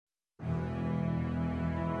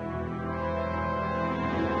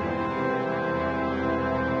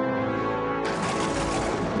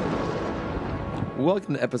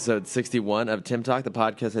Welcome to episode 61 of Tim Talk, the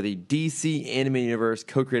podcast of the DC Animated Universe,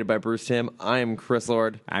 co-created by Bruce Timm. I am Chris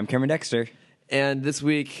Lord. I'm Cameron Dexter. And this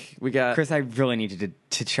week, we got... Chris, I really need you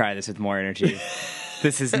to try this with more energy.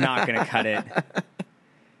 This is not going to cut it.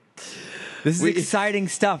 This is exciting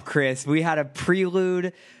stuff, Chris. We had a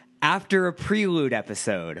prelude after a prelude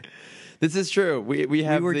episode. This is true. We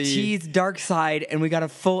were teased Darkseid, and we got a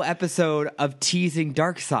full episode of teasing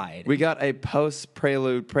Darkseid. We got a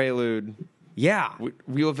post-prelude. Yeah.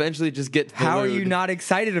 We will eventually just get to How are you not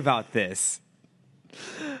excited about this?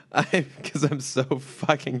 Because I'm so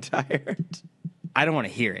fucking tired. I don't want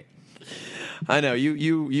to hear it. I know.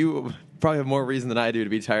 You probably have more reason than I do to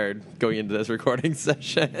be tired going into this recording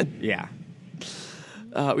session. Yeah.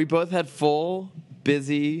 We both had full,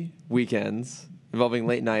 busy weekends involving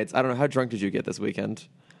late nights. I don't know. How drunk did you get this weekend?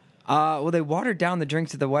 Well, they watered down the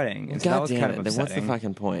drinks at the wedding. And so that was kind of upsetting. Then what's the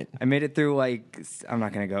fucking point? I made it through, I'm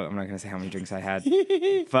not going to say how many drinks I had.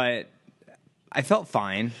 But I felt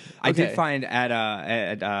fine. I did find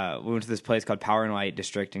we went to this place called Power and Light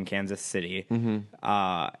District in Kansas City.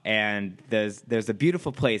 Mm-hmm. And there's a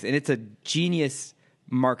beautiful place. And it's a genius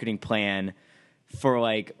marketing plan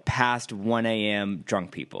for, past 1 a.m.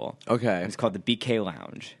 drunk people. Okay. It's called the BK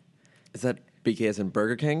Lounge. Is that BK as in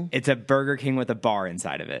Burger King? It's a Burger King with a bar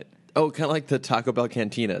inside of it. Oh, kind of like the Taco Bell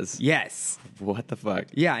cantinas. Yes. What the fuck?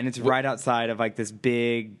 Yeah, and it's right outside of this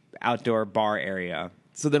big outdoor bar area.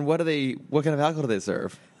 So then what kind of alcohol do they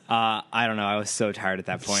serve? I don't know. I was so tired at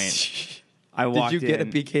that point. I walked in. Did you get a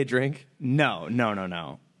BK drink? No.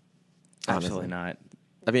 Honestly. Absolutely not.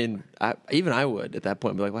 I mean, even I would at that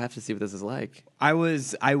point be like, well, I have to see what this is like. I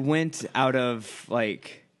went out of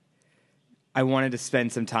I wanted to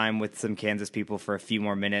spend some time with some Kansas people for a few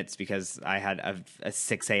more minutes because I had a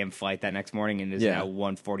 6 a.m. flight that next morning, and it's now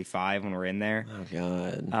 1:45 when we're in there. Oh,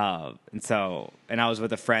 God. And I was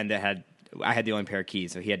with a friend that I had the only pair of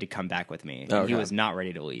keys, so he had to come back with me. And he was not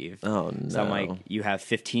ready to leave. Oh, no. So I'm like, you have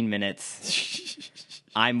 15 minutes.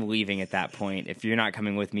 I'm leaving at that point. If you're not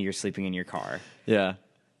coming with me, you're sleeping in your car. Yeah.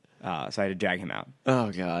 So I had to drag him out.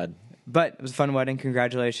 Oh, God. But it was a fun wedding.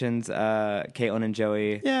 Congratulations, Caitlin and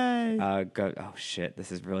Joey. Yay. Oh, shit.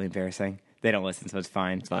 This is really embarrassing. They don't listen, so it's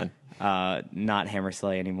fine. It's fine. Not Hammer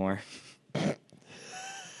Slay anymore.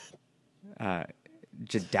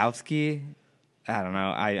 Jadowski? I don't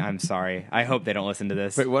know. I'm sorry. I hope they don't listen to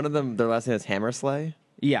this. Wait, one of them, their last name is Hammerslay?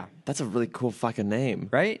 Yeah. That's a really cool fucking name.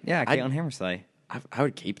 Right? Yeah, Caitlin Hammerslay. I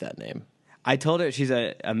would keep that name. I told her she's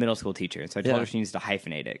a middle school teacher, so I told her she needs to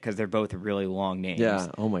hyphenate it because they're both really long names. Yeah.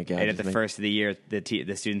 Oh my God. And at the first of the year,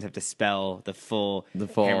 the students have to spell the full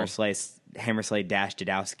Hammerslay dash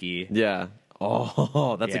Jadowski. Yeah.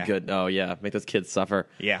 Oh, that's a good. Oh yeah, make those kids suffer.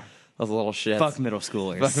 Yeah. Those little shits. Fuck middle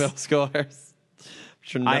schoolers. Fuck middle schoolers.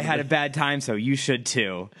 I had a bad time, so you should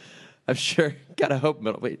too. I'm sure. Gotta hope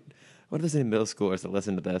Wait, what if there's any middle schoolers that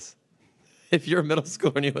listen to this? If you're a middle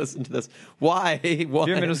schooler and you listen to this, why? If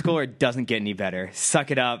you're a middle schooler, it doesn't get any better.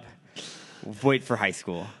 Suck it up. Wait for high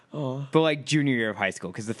school. Oh. But junior year of high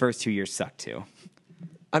school, because the first 2 years suck too.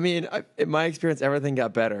 I mean, in my experience, everything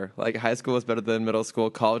got better. High school is better than middle school.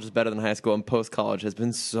 College is better than high school. And post-college has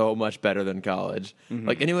been so much better than college.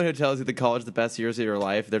 Mm-hmm. Anyone who tells you that college is the best years of your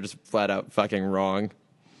life, they're just flat out fucking wrong.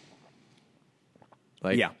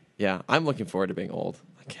 Yeah, I'm looking forward to being old.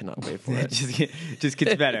 I cannot wait for it. just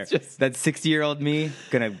gets better. That 60-year-old me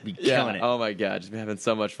gonna be killing it. Oh my God, just be having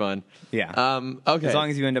so much fun. Yeah. Okay. As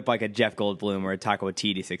long as you end up like a Jeff Goldblum or a Taika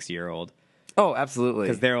Waititi 60-year-old. Oh, absolutely.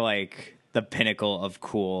 Because they're the pinnacle of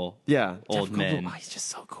cool. Old Jeff men. Goldblum, he's just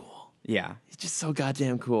so cool. Yeah. He's just so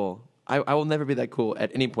goddamn cool. I will never be that cool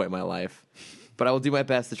at any point in my life, but I will do my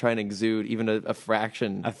best to try and exude even a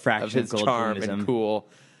fraction of his charm and cool.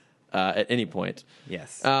 At any point.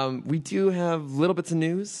 Yes. We do have little bits of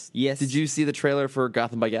news. Yes. Did you see the trailer for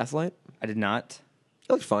Gotham by Gaslight? I did not.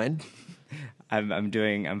 It looks fine.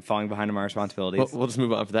 I'm falling behind on my responsibilities. We'll just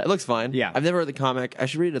move on for that. It looks fine. Yeah. I've never read the comic. I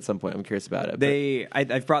should read it at some point. I'm curious about it.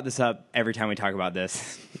 I've brought this up every time we talk about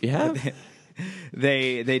this. You have?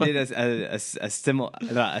 They did a similar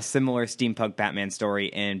steampunk Batman story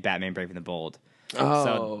in Batman Brave and the Bold.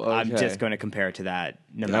 So I'm just going to compare it to that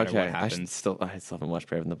no matter what happens. I still haven't watched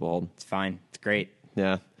Brave and the Bold. It's fine. It's great.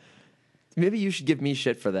 Yeah. Maybe you should give me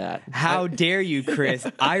shit for that. How dare you, Chris?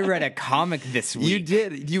 I read a comic this week. You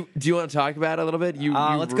did. Do you want to talk about it a little bit?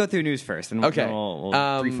 Let's go through news first, and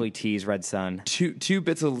we'll briefly tease Red Sun. Two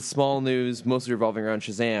bits of small news, mostly revolving around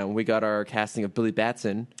Shazam. We got our casting of Billy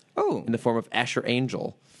Batson in the form of Asher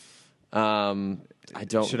Angel.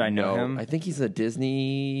 Should I know him? I think he's a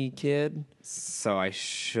Disney kid. So I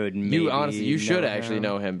should maybe you should actually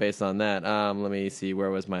know him based on that. Let me see. Where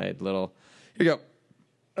was my little... Here you go.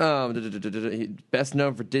 Best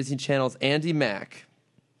known for Disney Channel's Andy Mack.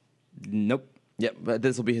 Nope. Yep, but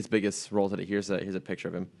this will be his biggest role today. Here's a picture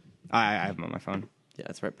of him. I have him on my phone. Yeah,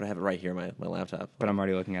 that's right. But I have it right here, my laptop. But I'm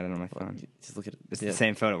already looking at it on my phone. Just look at it. It's the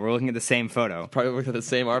same photo. We're looking at the same photo. Probably looked at the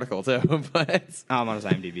same article too. But I'm on his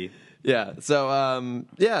IMDb. yeah. So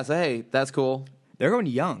So hey, that's cool. They're going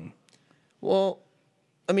young. Well,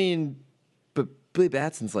 I mean, but Billy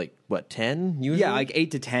Batson's like what 10 usually? Yeah, like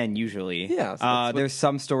 8 to 10 usually. Yeah, so that's there's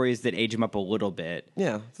some stories that age him up a little bit.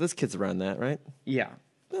 Yeah. So this kid's around that, right? Yeah.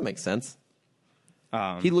 That makes sense.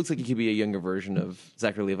 He looks like he could be a younger version of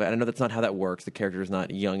Zachary Levi. I know that's not how that works. The character is not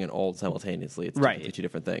young and old simultaneously. It's Right. two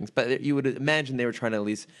different things. But you would imagine they were trying to at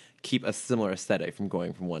least keep a similar aesthetic from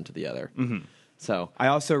going from one to the other. Mm-hmm. So I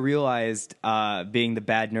also realized, being the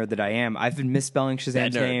bad nerd that I am, I've been misspelling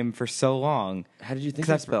Shazam's name for so long. how did you think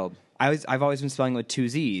 'Cause it's spelled? I've always been spelling it with 2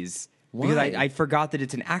 Z's. Because Why? I forgot that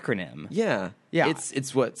it's an acronym. Yeah. Yeah.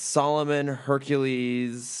 It's what? Solomon,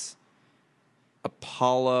 Hercules,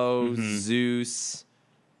 Apollo, Zeus.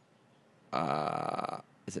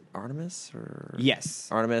 Is it Artemis or Yes.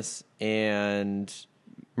 Artemis and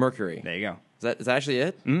Mercury? There you go. Is that actually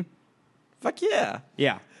it? Mm? Fuck yeah!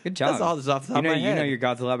 Yeah. Good job. That's all just off the top of my head. You know your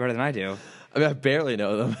gods a lot better than I do. I mean, I barely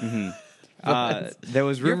know them. There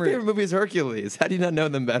was Your rumor favorite movie is Hercules. How do you not know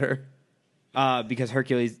them better? because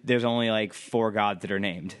Hercules, there's only like 4 gods that are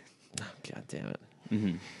named. Oh, God damn it!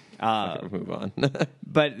 Move on.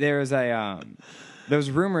 But there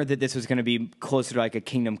was rumor that this was going to be closer to like a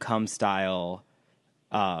Kingdom Come style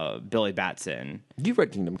Billy Batson. You've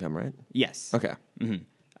read Kingdom Come, right? Yes. Okay.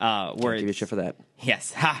 Where Give you shit for that.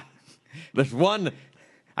 yes. Ha. There's one.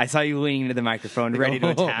 I saw you leaning into the microphone, ready to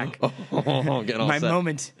attack. Getting all My set.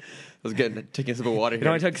 moment. I was taking a sip of water here.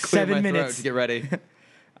 only took Clear 7 my throat minutes. to get ready.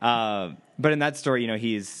 But in that story,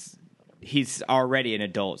 he's already an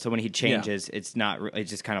adult, so when he changes, it's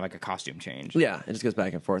just kind of like a costume change. Yeah, it just goes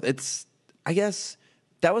back and forth. I guess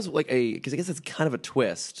that was like because I guess it's kind of a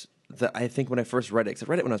twist that I think when I first read it, because I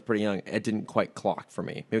read it when I was pretty young, it didn't quite clock for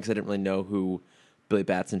me. Maybe because I didn't really know who Billy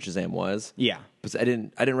Batson Shazam was. Yeah. But I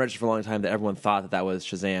didn't register for a long time that everyone thought that was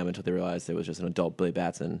Shazam until they realized it was just an adult Billy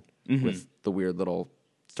Batson with the weird little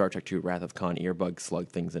Star Trek II Wrath of Khan earbug slug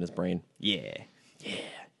things in his brain. Yeah.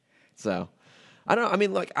 So, I don't know. I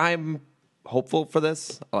mean, like, I'm hopeful for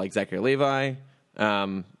this. I like Zachary Levi.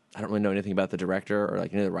 I don't really know anything about the director or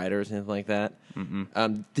like any of the writers or anything like that.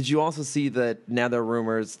 Did you also see that now there are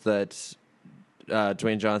rumors that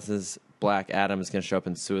Dwayne Johnson's Black Adam is going to show up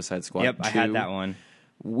in Suicide Squad? Yep, 2? I had that one.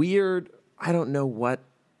 Weird. I don't know what.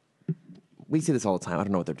 We see this all the time. I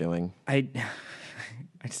don't know what they're doing. I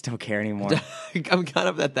just don't care anymore. I'm kind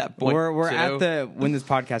of at that point. We're too. at when this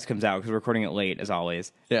podcast comes out, because we're recording it late as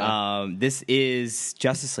always. Yeah. This is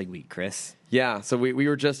Justice League week, Chris. Yeah, so we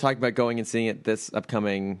were just talking about going and seeing it this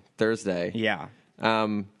upcoming Thursday. Yeah.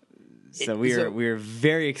 Um, So we're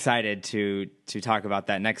very excited to talk about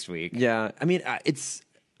that next week. Yeah, I mean, it's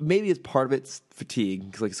part of it's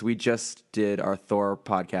fatigue. 'Cause, so we just did our Thor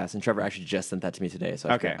podcast, and Trevor actually just sent that to me today. So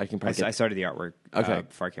Okay. I can probably. I started the artwork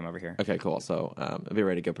before I came over here. Okay, cool. So I'll be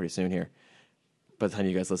ready to go pretty soon here. By the time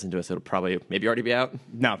you guys listen to us, it'll probably maybe already be out.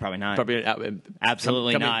 No, probably not. Probably out.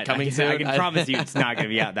 Absolutely not. Coming I soon. can promise you it's not going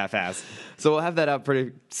to be out that fast. So we'll have that out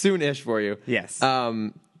pretty soon-ish for you. Yes.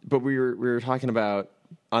 But we were talking about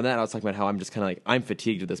on that. I was talking about how I'm just kind of like I'm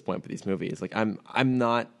fatigued at this point with these movies. Like I'm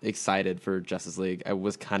not excited for Justice League. I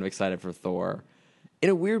was kind of excited for Thor. In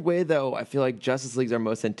a weird way, though, I feel like Justice League's our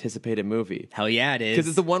most anticipated movie. Hell yeah, it is. Because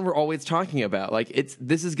it's the one we're always talking about. Like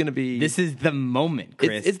this is going to be. This is the moment,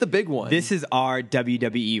 Chris. It's the big one. This is our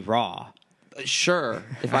WWE Raw. Sure.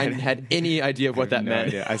 If I had any idea of what that No meant.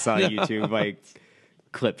 idea. I saw a YouTube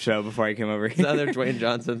clip show before I came over here. Another Dwayne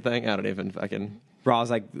Johnson thing. I don't even fucking.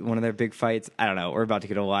 Raw's like one of their big fights. I don't know. We're about to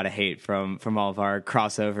get a lot of hate from all of our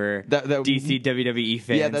crossover DC WWE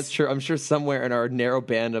fans. Yeah, that's true. I'm sure somewhere in our narrow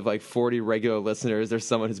band of like 40 regular listeners, there's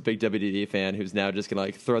someone who's a big WWE fan who's now just gonna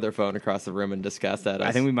like throw their phone across the room and discuss that.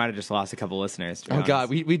 I think we might have just lost a couple listeners. Oh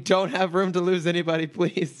God, we don't have room to lose anybody.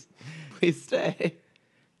 Please stay.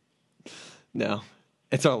 No,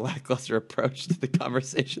 it's our lackluster approach to the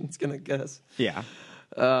conversation. It's gonna get us. Yeah.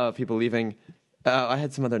 People leaving. I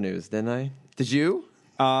had some other news, didn't I? Did you?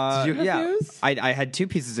 Did you have news? I had 2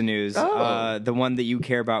 pieces of news. Oh. The one that you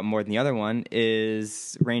care about more than the other one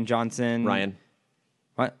is Ryan Johnson. Ryan.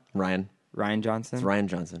 What? Ryan Johnson? It's Ryan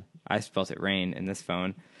Johnson. I spelled it Rain in this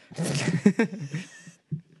phone.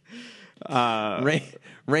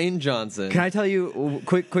 Rain Johnson. Can I tell you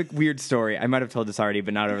quick weird story? I might have told this already,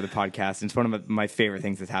 but not over the podcast. It's one of my favorite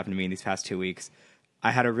things that's happened to me in these past 2 weeks.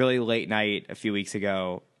 I had a really late night a few weeks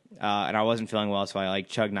ago and I wasn't feeling well, so I like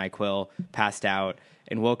chugged NyQuil, passed out,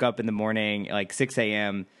 and woke up in the morning like 6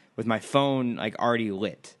 a.m. with my phone like already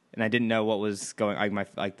lit, and I didn't know what was going.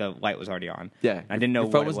 Like the light was already on. Yeah, and I didn't know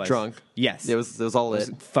your phone what it was. drunk. Yes, it was all lit.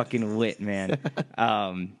 It was fucking lit, man.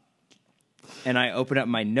 And I opened up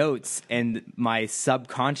my notes, and my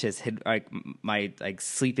subconscious had my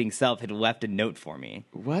sleeping self had left a note for me.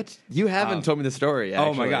 What? You haven't told me the story. Actually.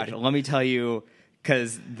 Oh my gosh! Let me tell you,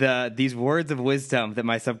 because these words of wisdom that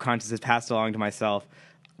my subconscious has passed along to myself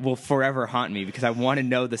will forever haunt me, because I want to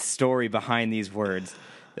know the story behind these words.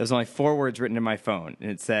 There was only 4 words written in my phone,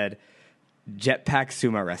 and it said, "Jetpack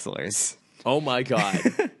sumo wrestlers." Oh my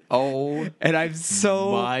god! Oh, and I'm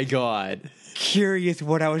so my god. Curious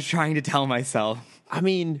what I was trying to tell myself. I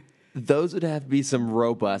mean, those would have to be some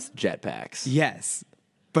robust jetpacks. Yes,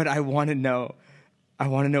 but I want to know. I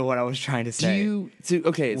want to know what I was trying to say.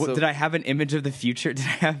 Did I have an image of the future? Did I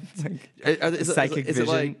have psychic vision? Is it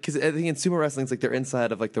like, because I think in sumo wrestling, it's like they're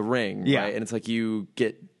inside of like the ring, yeah, right? And it's like you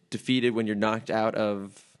get defeated when you're knocked out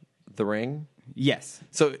of the ring. Yes.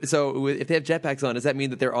 So if they have jetpacks on, does that mean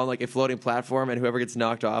that they're on like a floating platform, and whoever gets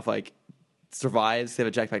knocked off like survives? They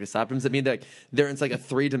have a jetpack to stop them. Does that mean that like, they're in like a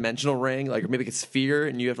 3-dimensional ring, like, or maybe like a sphere,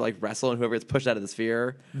 and you have to like wrestle, and whoever gets pushed out of the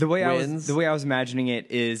sphere wins? The way I was imagining it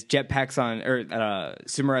is jetpacks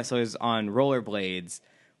sumo wrestlers on rollerblades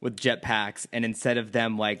with jetpacks, and instead of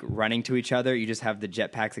them like running to each other, you just have the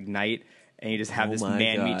jetpacks ignite, and you just have this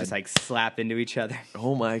man meat just like slap into each other.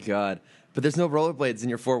 Oh my god! But there's no rollerblades in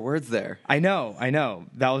your 4 words there. I know.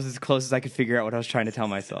 That was as close as I could figure out what I was trying to tell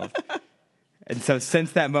myself. And so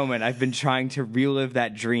since that moment, I've been trying to relive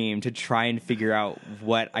that dream to try and figure out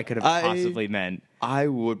what I could have possibly meant. I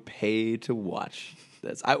would pay to watch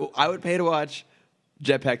this. I would pay to watch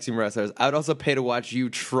Jetpack Sumo Wrestlers. I would also pay to watch you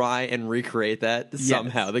try and recreate that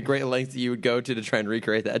somehow. Yes. The great lengths that you would go to try and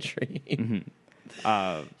recreate that dream.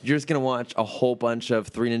 Mm-hmm. You're just going to watch a whole bunch of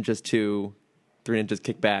 3 Ninjas 2, 3 Ninjas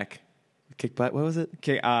Kick Butt. What was it?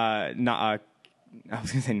 I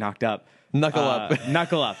was going to say Knocked Up. Knuckle Up.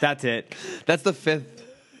 Knuckle Up. That's it. That's the 5th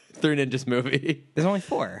 3 Ninjas movie. There's only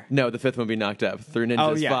 4. No, the 5th one would be Knocked Up. 3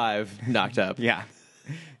 Ninjas 5, Knocked Up. Yeah.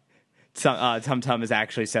 Tum Tum is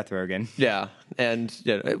actually Seth Rogen. Yeah, and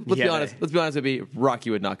let's be honest. Let's be honest. It'd be Rocky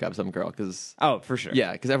would knock up some girl because for sure.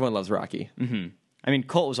 Yeah, because everyone loves Rocky. Mm-hmm. I mean,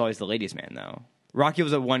 Colt was always the ladies' man, though. Rocky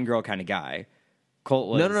was a one girl kind of guy. Colt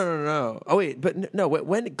was no. Oh wait, but no.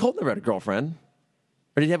 When Colt never had a girlfriend,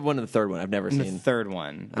 or did he have one in the 3rd one? I've never seen the 3rd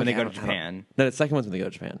one when they go to Japan. No, the 2nd one's when they go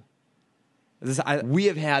to Japan. We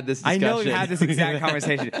have had this discussion. I know we've had this exact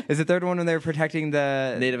conversation. Is the 3rd one when they were protecting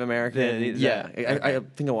the Native American? Yeah. I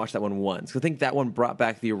think I watched that one once. I think that one brought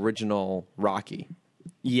back the original Rocky.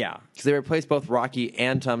 Yeah. Because they replaced both Rocky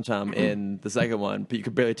and Tum Tum in the 2nd one, but you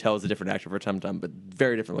could barely tell it was a different actor for Tum Tum, but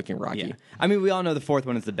very different looking Rocky. Yeah. I mean, we all know the 4th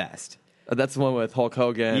one is the best. That's the one with Hulk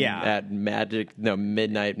Hogan at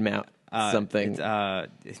Midnight Mount. Something.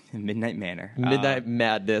 It's, Midnight Manor. Midnight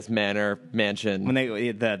Madness Manor Mansion. When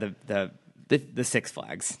they the Six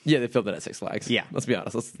Flags. Yeah, they filmed it at Six Flags. Yeah. Let's be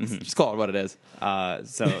honest. Let's just call it what it is.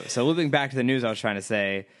 So looping back to the news, I was trying to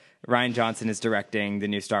say, Rian Johnson is directing the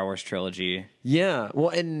new Star Wars trilogy. Yeah. Well,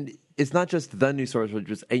 and it's not just the new Star Wars trilogy,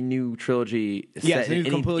 just a new trilogy set in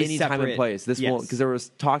any time and place. This won't, because there was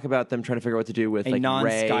talk about them trying to figure out what to do with like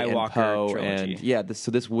Rey and Poe, and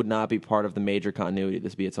so this would not be part of the major continuity.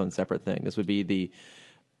 This would be its own separate thing. This would be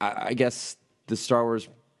I guess the Star Wars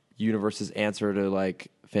universe's answer to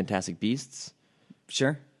like Fantastic Beasts.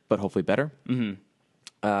 Sure, but hopefully better.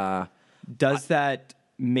 Mm-hmm. Does that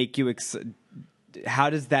make you? How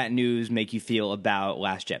does that news make you feel about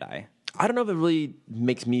Last Jedi? I don't know if it really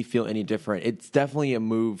makes me feel any different. It's definitely a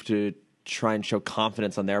move to try and show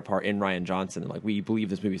confidence on their part in Rian Johnson. Like, we believe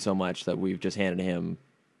this movie so much that we've just handed him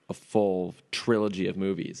a full trilogy of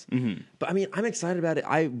movies. Mm-hmm. But I mean, I'm excited about it.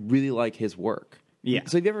 I really like his work. Yeah.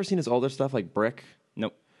 So have you ever seen his older stuff, like Brick?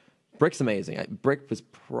 Nope. Brick's amazing. Brick was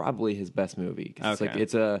probably his best movie. Okay.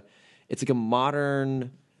 It's like a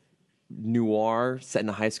modern noir set in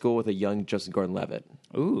a high school with a young Joseph Gordon-Levitt.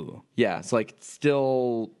 Ooh. Yeah. So like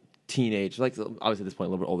still teenage, like obviously at this point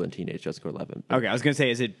a little bit older than teenage Joseph Gordon-Levitt. Okay, I was gonna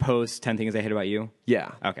say, is it post 10 Things I Hate About You?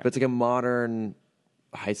 Yeah. Okay. But it's like a modern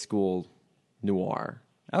high school noir.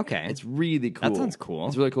 Okay. It's really cool. That sounds cool.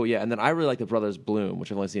 It's really cool, yeah. And then I really like The Brothers Bloom,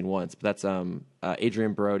 which I've only seen once. But that's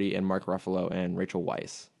Adrian Brody and Mark Ruffalo and Rachel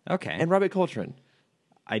Weisz. Okay. And Robbie Coltrane.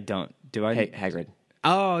 I don't. Do I? Hagrid.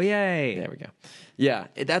 Oh, yay. There we go. Yeah,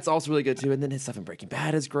 that's also really good, too. And then his stuff in Breaking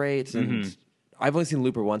Bad is great. And I've only seen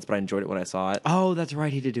Looper once, but I enjoyed it when I saw it. Oh, that's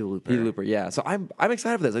right. He did do Looper. He did Looper, yeah. So I'm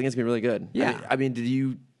excited for this. I think it's gonna be really good. Yeah. I mean, do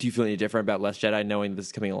you feel any different about Last Jedi knowing this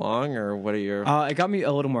is coming along, or what are your? It got me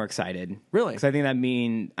a little more excited. Really? Because I think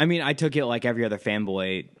I took it like every other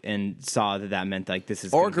fanboy and saw that meant like this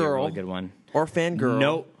is Or gonna be a girl. really good one. Or fangirl?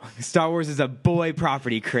 Nope. Star Wars is a boy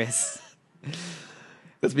property, Chris.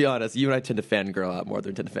 Let's be honest. You and I tend to fangirl out more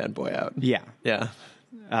than tend to fanboy out. Yeah. Yeah.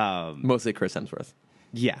 Mostly Chris Hemsworth.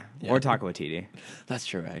 Yeah. Or Taika Waititi. That's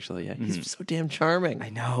true, actually. Yeah, he's so damn charming. I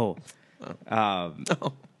know. Oh.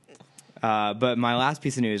 But my last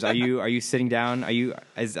piece of news: Are you sitting down?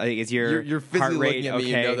 Is your You're physically heart rate looking at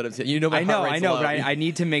me. okay? You know that I'm. You know my I know, heart rate's but low. I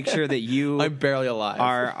need to make sure that you I'm barely alive.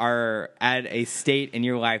 are at a state in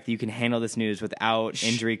your life that you can handle this news without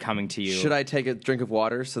injury coming to you. Should I take a drink of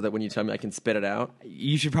water so that when you tell me I can spit it out?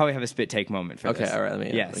 You should probably have a spit take moment for Okay, this. all right. Let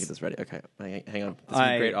me get this ready. Okay, hang on. This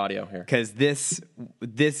is great audio here. Because this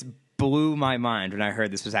blew my mind when I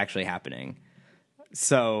heard this was actually happening.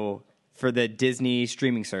 So for the Disney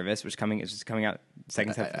streaming service, which is coming out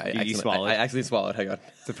second step, you swallowed. I actually swallowed. Hang on.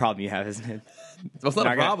 It's a problem you have, isn't it? Well, it's not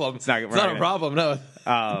a problem. It's not a problem. No.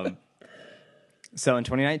 So in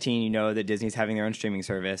 2019, you know that Disney's having their own streaming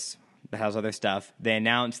service that has other stuff. They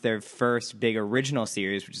announced their first big original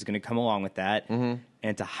series, which is going to come along with that, and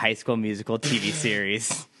it's a High School Musical TV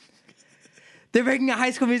series. They're making a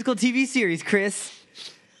High School Musical TV series, Chris.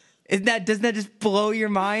 Doesn't that just blow your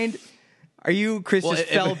mind? Chris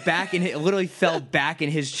fell back literally fell back in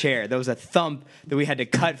his chair. There was a thump that we had to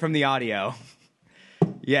cut from the audio.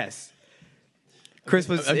 Yes. Chris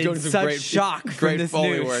was in such shock from this Foley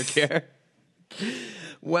news. work here.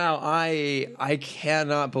 Wow, I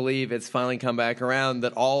cannot believe it's finally come back around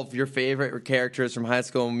that all of your favorite characters from High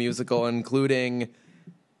School Musical, including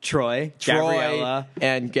Troy, Gabriella,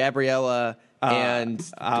 and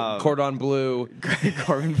Cordon Bleu,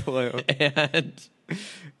 Corbin Blue, and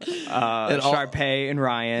Sharpay and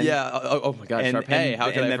Ryan. Yeah. Oh my God, Sharpay.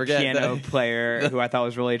 How could I forget the piano that? player who I thought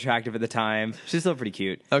was really attractive at the time. She's still pretty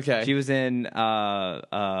cute. Okay. She was in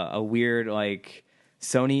a weird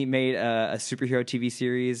Sony made a superhero TV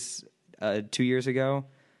series 2 years ago.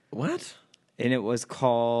 What? And it was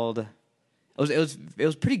called. It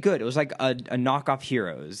was pretty good. It was like a knockoff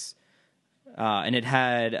Heroes, and it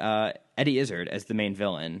had Eddie Izzard as the main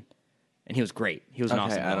villain, and he was great. He was an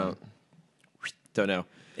awesome villain. Don't know.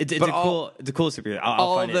 It's a cool superhero.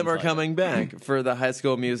 All of them are coming back for the High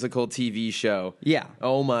School Musical TV show. Yeah.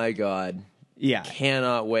 Oh my God. Yeah.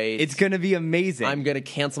 Cannot wait. It's going to be amazing. I'm going to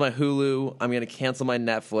cancel my Hulu. I'm going to cancel my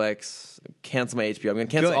Netflix. Cancel my HBO. I'm going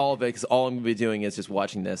to cancel all of it because all I'm going to be doing is just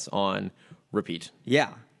watching this on repeat. Yeah.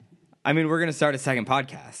 I mean, we're going to start a second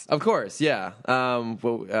podcast. Of course, yeah.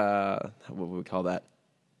 What would we call that?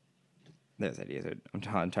 There's ideas. I'm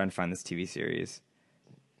trying to find this TV series.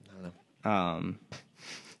 I don't know.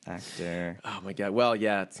 Actor. Oh my God. Well,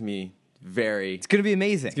 yeah, it's me. It's going to be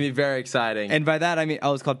amazing. It's going to be very exciting. And by that, I mean,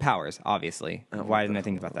 it's called Powers, obviously. Why didn't I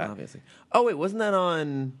think about that? Obviously. Oh, wait, wasn't that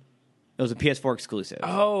on... It was a PS4 exclusive.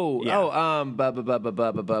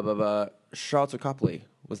 Charlton Copley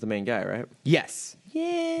was the main guy, right? Yes. Yeah.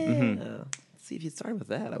 Mm-hmm. See, if you started with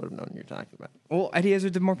that, I would have known what you're talking about. Well, Eddie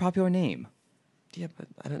Izzard's a more popular name. Yeah, but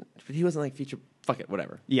he wasn't like feature... Fuck it,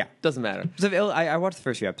 whatever. Yeah. Doesn't matter. So I watched the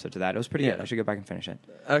first few episodes of that. It was pretty good. I should go back and finish it.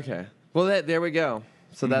 Okay. Well, there we go.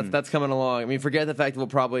 So that's coming along. I mean, forget the fact that we'll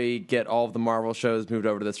probably get all of the Marvel shows moved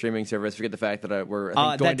over to the streaming service. Forget the fact that we're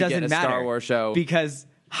going to get a Star Wars show. Because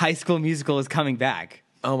High School Musical is coming back.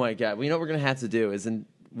 Oh, my God. Well, you know what we're going to have to do is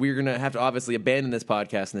we're going to have to obviously abandon this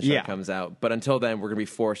podcast when the show comes out. But until then, we're going to be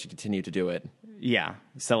forced to continue to do it. Yeah.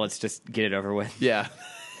 So let's just get it over with. Yeah.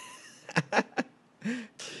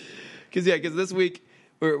 Because this week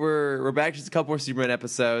we're back to just a couple more Superman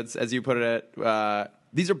episodes, as you put it.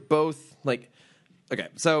 These are both okay.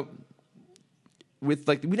 So with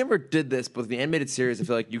we never did this, but with the animated series, I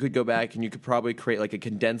feel like you could go back and you could probably create a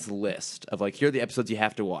condensed list of here are the episodes you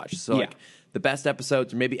have to watch. So the best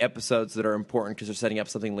episodes, or maybe episodes that are important because they're setting up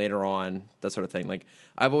something later on, that sort of thing.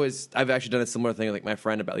 I've actually done a similar thing with my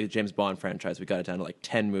friend about the James Bond franchise. We got it down to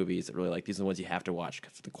 10 movies that really these are the ones you have to watch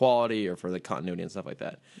for the quality or for the continuity and stuff like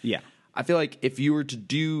that. Yeah. I feel like if you were to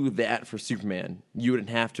do that for Superman, you wouldn't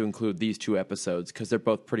have to include these two episodes because they're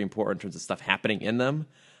both pretty important in terms of stuff happening in them.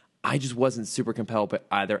 I just wasn't super compelled by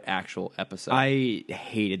either actual episode. I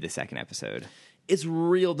hated the second episode. It's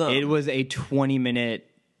real dumb. It was a 20-minute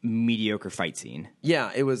mediocre fight scene.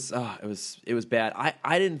 Yeah, it was bad.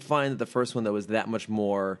 I didn't find that the first one that was that much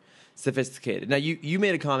more sophisticated. Now you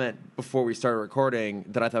made a comment before we started recording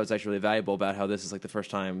that I thought was actually really valuable about how this is the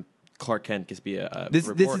first time Clark Kent gets to be a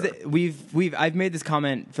reporter. I've made this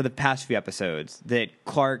comment for the past few episodes that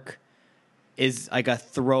Clark is like a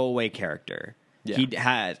throwaway character.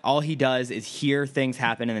 Yeah. All he does is hear things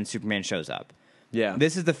happen, and then Superman shows up. Yeah.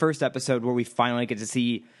 This is the first episode where we finally get to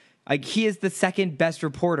see, like, he is the second best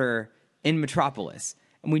reporter in Metropolis,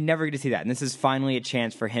 and we never get to see that. And this is finally a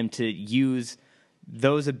chance for him to use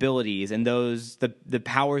those abilities and the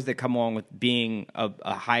powers that come along with being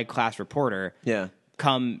a high class reporter. Yeah.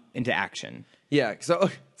 Come into action. Yeah. So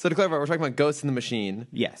to clarify, we're talking about Ghost in the Machine.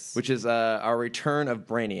 Yes. Which is our return of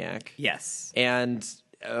Brainiac. Yes. And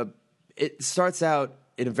it starts out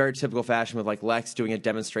in a very typical fashion with like Lex doing a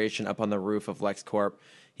demonstration up on the roof of LexCorp.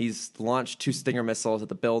 He's launched 2 Stinger missiles at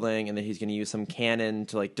the building, and then he's going to use some cannon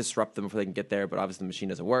to like disrupt them before they can get there. But obviously, the machine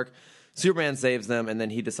doesn't work. Superman saves them, and then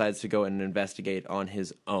he decides to go and investigate on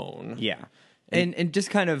his own. Yeah, and just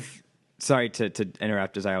kind of sorry to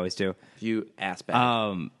interrupt as I always do. You ass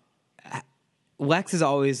bag. Lex is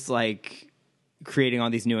always like creating all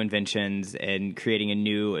these new inventions and creating a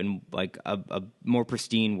new and like a more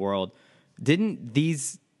pristine world. Did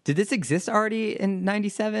this exist already in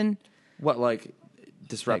 '97? What, like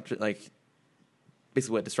disrupt, like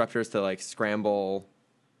basically what disruptors to like scramble?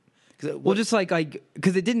 Well, just like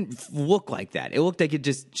because it didn't look like that. It looked like it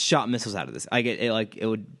just shot missiles out of this. It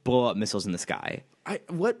would blow up missiles in the sky.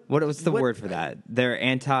 What's the word for that? They're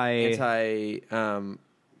anti.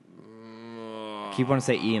 Keep wanting to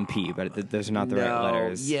say EMP, but those are not the right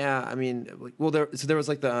letters. Yeah, I mean, there was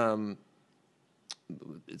like the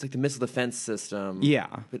it's like the missile defense system. Yeah,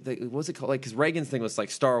 but what was it called? Like, because Reagan's thing was like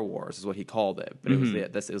Star Wars is what he called it, but it was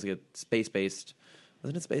like a space based.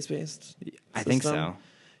 Wasn't it space based? I think so.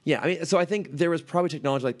 Yeah, I mean, so I think there was probably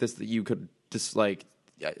technology like this that you could just like.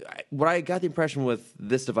 What I got the impression with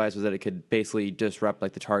this device was that it could basically disrupt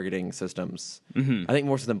like the targeting systems. Mm-hmm. I think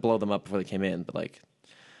more so than blow them up before they came in, but like,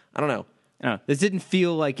 I don't know. This didn't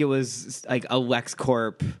feel like it was like a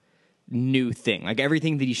LexCorp new thing. Like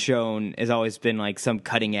everything that he's shown has always been like some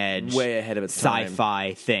cutting edge, way ahead of its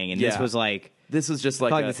sci-fi thing, and this was just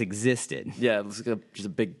like this existed. Yeah, it was like just a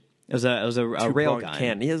big. It was a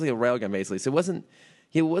railgun. He has like a railgun basically. So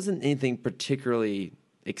it wasn't anything particularly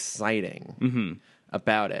exciting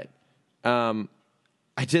about it.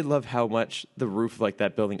 I did love how much the roof like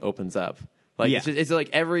that building opens up. Like it's like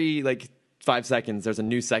every like 5 seconds there's a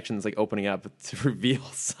new section that's like opening up to reveal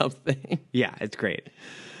something. Yeah, it's great.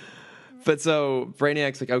 But so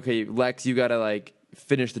Brainiac's like, okay, Lex, you gotta like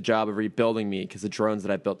finish the job of rebuilding me because the drones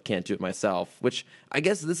that I built can't do it myself. Which I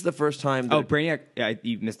guess this is the first time. Brainiac,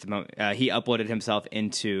 you missed a moment. He uploaded himself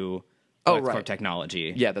into LexCorp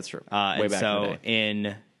technology. Yeah, that's true. Way back in the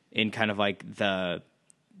day. In kind of like the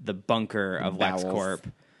bunker of LexCorp,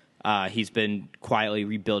 he's been quietly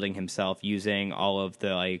rebuilding himself using all of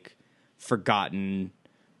the like forgotten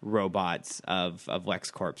robots of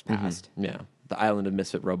LexCorp's past. Mm-hmm. Yeah, the island of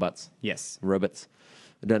misfit robots. Yes, robots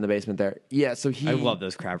down in the basement there. Yeah, so I love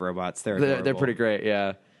those crab robots. They're pretty great.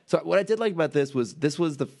 Yeah. So what I did like about this was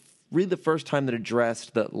really the first time that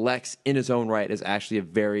addressed that Lex in his own right is actually a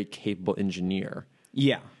very capable engineer.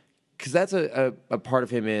 Yeah. Because that's a part of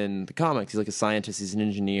him in the comics. He's like a scientist. He's an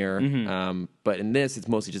engineer. But in this, it's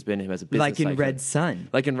mostly just been him as a business like in psychic. Red Sun.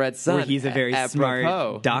 Like in Red Sun. Where he's a very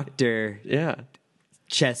smart doctor. Yeah.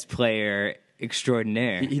 Chess player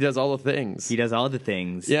extraordinaire. He does all the things. He does all the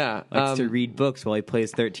things. Yeah. Likes to read books while he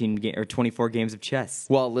plays 24 games of chess.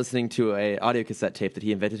 While listening to a audio cassette tape that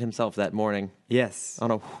he invented himself that morning. Yes. On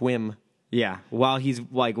a whim. Yeah, while he's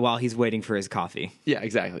waiting for his coffee. Yeah,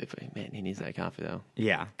 exactly. Man, he needs that coffee though.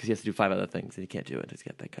 Yeah, because he has to do 5 other things and he can't do it. Just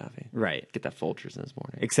get that coffee. Right. Get that Folgers in his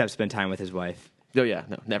morning. Except spend time with his wife. Oh yeah,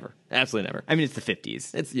 no, never, absolutely never. I mean, it's the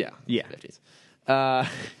 50s. It's 50s. God.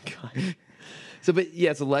 So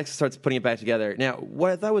Lex starts putting it back together. Now,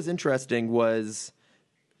 what I thought was interesting was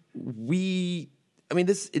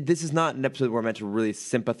this is not an episode where we're meant to really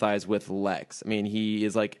sympathize with Lex. I mean, he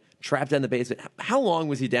is like trapped in the basement. How long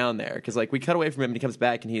was he down there? Because like we cut away from him and he comes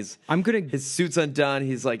back and his suit's undone.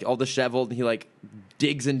 He's like all disheveled and he like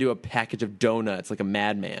digs into a package of donuts like a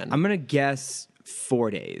madman. I'm gonna guess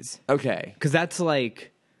 4 days. Okay, because that's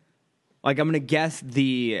like I'm gonna guess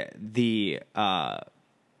the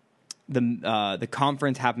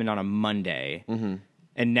conference happened on a Monday,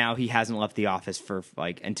 and now he hasn't left the office for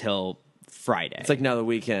like until Friday. It's like now the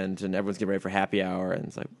weekend and everyone's getting ready for happy hour and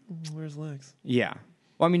it's like, where's Lex? Yeah.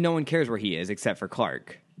 Well, I mean, no one cares where he is except for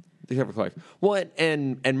Clark. Well,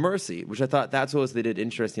 and Mercy, which I thought that's what they did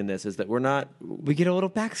interesting in this, is that we get a little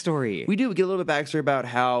backstory. We do. We get a little bit of backstory about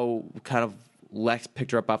how kind of Lex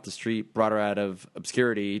picked her up off the street, brought her out of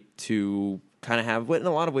obscurity to kind of have what in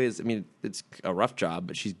a lot of ways, I mean, it's a rough job,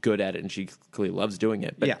 but she's good at it and she clearly loves doing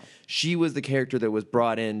it. But she was the character that was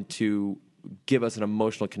brought in to give us an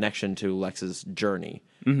emotional connection to Lex's journey.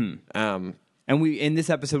 Mm-hmm. And in this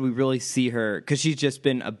episode, we really see her because she's just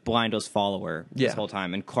been a Blindos follower this Yeah. whole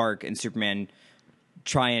time, and Clark and Superman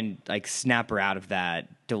try and like snap her out of that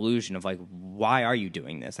delusion of like, why are you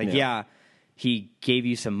doing this? Like, yeah, he gave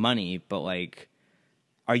you some money, but like,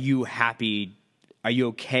 are you happy? Are you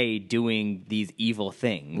okay doing these evil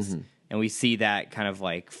things? And we see that kind of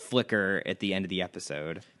like flicker at the end of the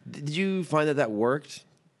episode. Did you find that worked?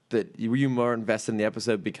 Were you more invested in the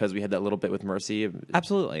episode because we had that little bit with Mercy?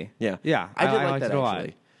 Absolutely. Yeah. Yeah. I did like liked that, it a lot.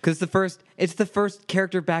 actually. Because it's the first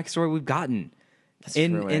character backstory we've gotten. That's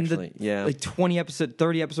in true, in actually. the like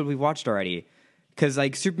 30 episodes we've watched already. Because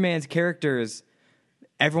like Superman's characters,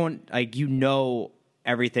 everyone like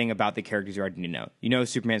everything about the characters you already know. You know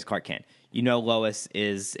Superman's Clark Kent. You know Lois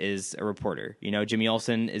is a reporter. You know Jimmy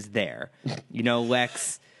Olsen is there. You know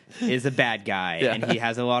Lex is a bad guy and he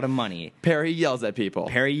has a lot of money. Perry yells at people.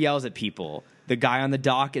 The guy on the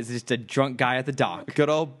dock is just a drunk guy at the dock. Good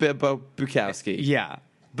old Bibbo Bukowski. Yeah.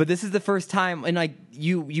 But this is the first time, and like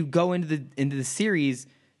you go into the series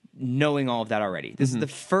knowing all of that already. This is the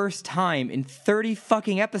first time in 30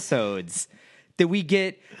 fucking episodes that we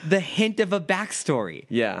get the hint of a backstory.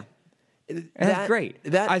 Yeah. And that's great.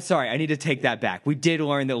 I'm sorry, I need to take that back. We did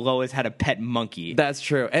learn that Lois had a pet monkey. That's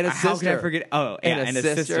true. And a sister. How can I forget? Oh, yeah, and a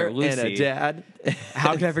sister, Lucy. and a dad.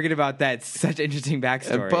 How can I forget about that? Such interesting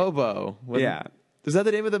backstory. And Bobo. Yeah. Is that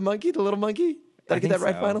the name of the monkey? The little monkey? Did I get think that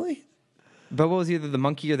right so. finally? Bobo was either the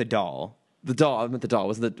monkey or the doll. The doll. I meant the doll.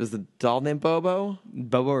 Was the doll named Bobo?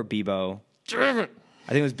 Bobo or Bebo? Damn it.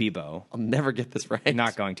 I think it was Bebo. I'll never get this right. I'm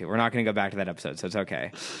not going to. We're not going to go back to that episode, so it's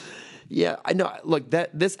okay. Yeah, I know. Look,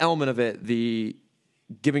 this element of it, the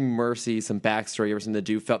giving Mercy some backstory or something to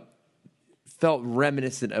do, felt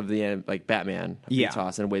reminiscent of the like Batman of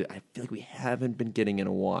Toss in a way that I feel like we haven't been getting in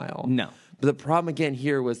a while. No. But the problem again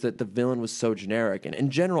here was that the villain was so generic. And in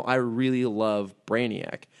general, I really love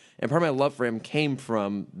Brainiac. And part of my love for him came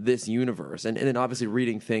from this universe. And then obviously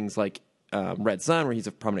reading things like Red Sun, where he's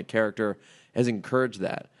a prominent character, has encouraged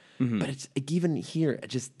that. But it's like, even here,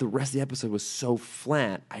 just the rest of the episode was so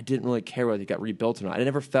flat. I didn't really care whether he got rebuilt or not. I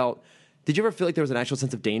never felt. Did you ever feel like there was an actual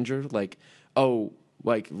sense of danger? Like, oh,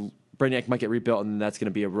 like Brainiac might get rebuilt and that's going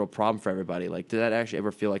to be a real problem for everybody. Like, did that actually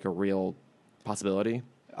ever feel like a real possibility?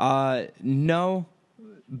 No,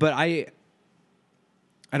 but I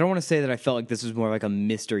don't want to say that I felt like this was more like a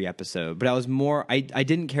mystery episode, but I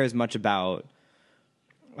didn't care as much about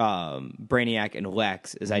Brainiac and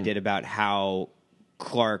Lex as I did about how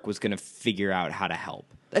Clark was going to figure out how to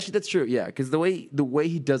help. Actually, that's true. Yeah, because the way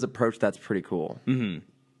he does approach that's pretty cool.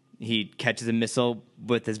 He catches a missile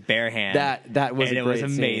with his bare hand. That was and a it great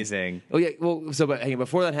was amazing. Scene. Oh yeah. Well, so but hang on,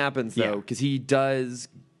 before that happens though, because he does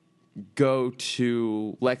go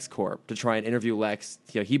to LexCorp to try and interview Lex.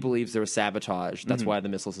 You know, he believes there was sabotage. That's why the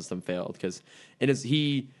missile system failed. Because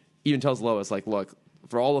he even tells Lois, like, look,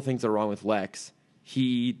 for all the things that are wrong with Lex,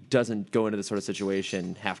 he doesn't go into this sort of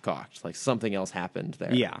situation half-cocked. Like, something else happened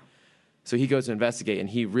there. Yeah. So he goes to investigate, and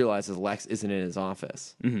he realizes Lex isn't in his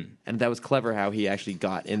office. And that was clever how he actually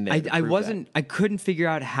got in there. I couldn't figure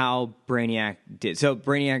out how Brainiac did. So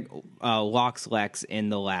Brainiac locks Lex in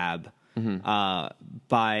the lab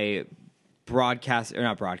by not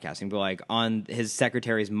broadcasting, but like on his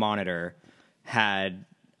secretary's monitor had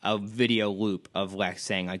a video loop of Lex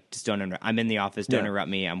saying, like, just I'm in the office, don't interrupt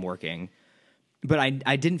me, I'm working. But I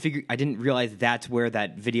didn't realize that's where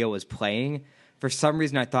that video was playing. For some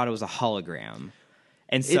reason, I thought it was a hologram.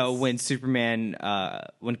 And so when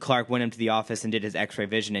Clark went into the office and did his X-ray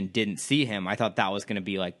vision and didn't see him, I thought that was going to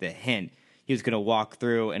be like the hint. He was going to walk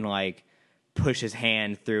through and like push his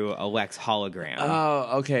hand through a Lex hologram.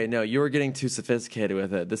 Oh, okay. No, you were getting too sophisticated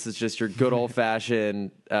with it. This is just your good old-fashioned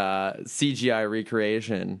CGI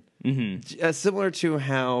recreation. Similar to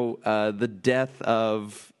how the death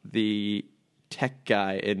of the tech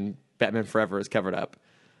guy in Batman Forever is covered up.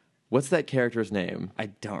 What's that character's name? I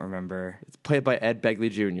don't remember. It's played by Ed Begley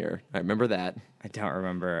Jr. I remember that. I don't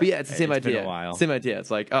remember. But yeah, it's the same idea. It's been a while. Same idea. It's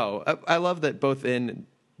like, I love that both in...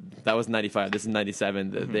 That was 95. This is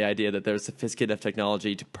 97. The idea that there's sophisticated enough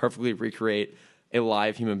technology to perfectly recreate a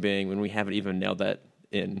live human being when we haven't even nailed that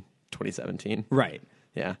in 2017. Right.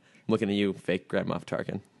 Yeah. I'm looking at you, fake Grand Moff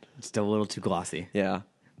Tarkin. Still a little too glossy. Yeah.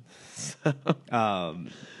 But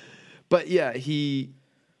yeah, he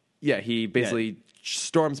basically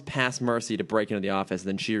storms past Mercy to break into the office, and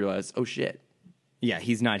then she realizes, oh shit. Yeah,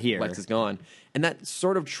 he's not here. Lex is gone. And that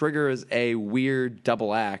sort of triggers a weird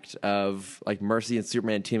double act of like Mercy and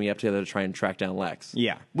Superman teaming up together to try and track down Lex.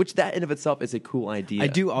 Yeah. Which that in of itself is a cool idea. I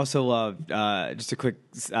do also love, just a quick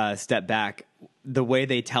step back, the way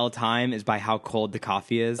they tell time is by how cold the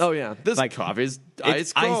coffee is. Oh yeah, this Like, coffee's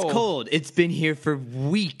It's ice ice cold. It's been here for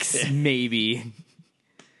weeks, maybe.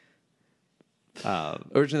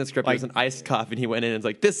 Originally, the script was an iced coffee, and he went in and was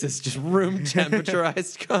like, "This is just room temperature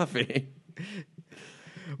iced coffee."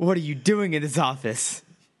 What are you doing in this office?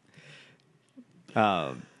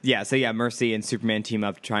 Mercy and Superman team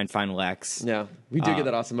up to try and find Lex. Yeah, we do get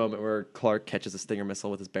that awesome moment where Clark catches a Stinger missile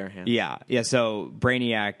with his bare hand. Yeah. So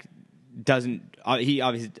Brainiac doesn't. He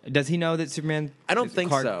obviously does. He know that Superman? I don't think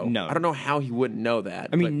Clark? so. No, I don't know how he wouldn't know that.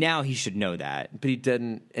 I mean, now he should know that. but he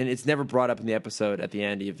didn't, and it's never brought up in the episode at the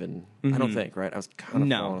end. Even I don't think. Right? I was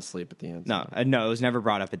kind of falling asleep at the end. No, it was never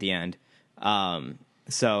brought up at the end.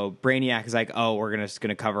 So Brainiac is like, "Oh, we're just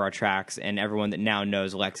gonna cover our tracks, and everyone that now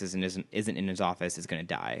knows Lex isn't in his office is gonna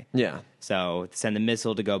die." Yeah. So send the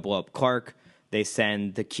missile to go blow up Clark. They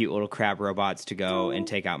send the cute little crab robots to go and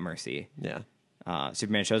take out Mercy. Yeah.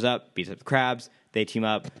 Superman shows up, beats up the crabs. They team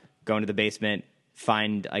up, go into the basement,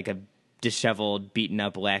 find like a disheveled, beaten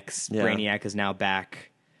up Lex. Yeah. Brainiac is now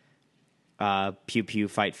back. Pew pew,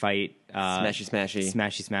 fight. Smashy.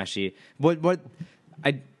 Smashy. What?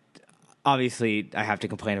 Obviously, I have to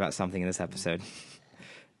complain about something in this episode.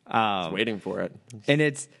 Waiting for it. And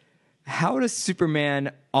it's, how does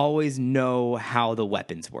Superman always know how the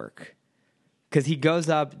weapons work? Because he goes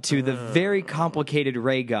up to the very complicated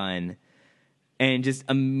ray gun and just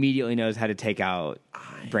immediately knows how to take out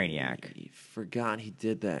Brainiac. I forgot he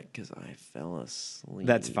did that because I fell asleep.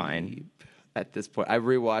 That's fine. At this point, I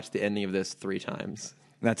rewatched the ending of this 3 times.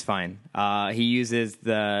 That's fine. He uses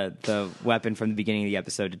the weapon from the beginning of the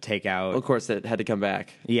episode to take out. Of course, it had to come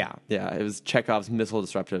back. Yeah. Yeah, it was Chekhov's missile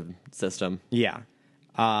disruptive system. Yeah.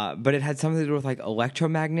 But it had something to do with like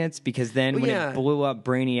electromagnets, because then when it blew up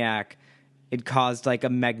Brainiac, it caused like a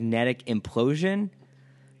magnetic implosion,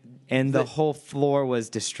 and the whole floor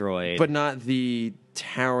was destroyed. But not the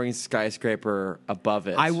towering skyscraper above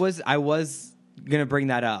it. I was gonna bring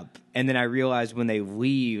that up, and then I realized when they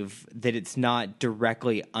leave that it's not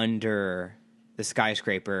directly under the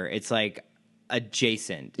skyscraper. It's like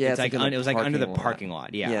adjacent. Yeah, it's like it was like under the parking parking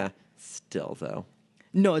lot. Yeah. Yeah. Still though.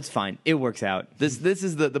 No, it's fine. It works out. This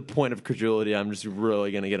is the point of credulity I'm just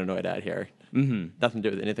really gonna get annoyed at here. Mm-hmm. Nothing to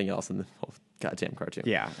do with anything else in the whole goddamn cartoon.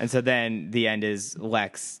 Yeah, and so then the end is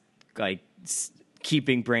Lex like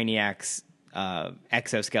keeping Brainiac's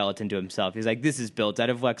exoskeleton to himself. He's like, "This is built out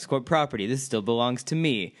of LexCorp property. This still belongs to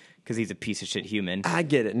me," because he's a piece of shit human. I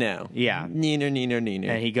get it now. Yeah. Neener.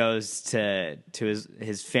 And he goes to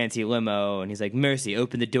his fancy limo, and he's like, "Mercy,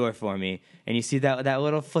 open the door for me." And you see that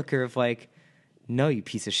little flicker of like, "No, you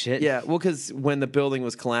piece of shit." Yeah, well, because when the building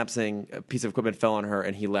was collapsing, a piece of equipment fell on her,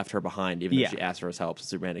 and he left her behind, even though she asked for his help. So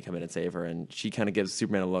Superman to come in and save her, and she kind of gives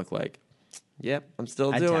Superman a look like, "Yep, I'm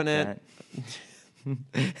still doing it."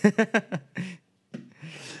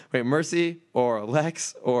 Wait, Mercy or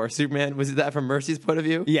Lex or Superman? Was that from Mercy's point of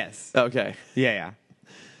view? Yes. Okay. Yeah.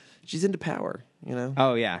 She's into power, you know?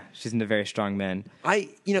 Oh, yeah. She's into very strong men.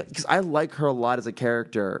 Because I like her a lot as a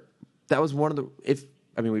character. That was one of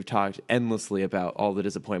we've talked endlessly about all the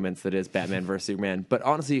disappointments that is Batman versus Superman. But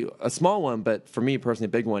honestly, a small one, but for me personally, a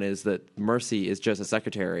big one is that Mercy is just a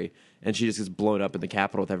secretary, and she just gets blown up in the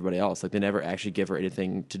Capitol with everybody else. Like, they never actually give her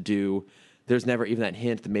anything to do. There's never even that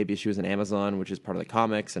hint that maybe she was an Amazon, which is part of the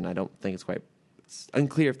comics, and I don't think it's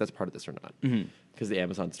unclear if that's part of this or not. Because the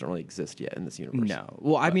Amazons don't really exist yet in this universe. No.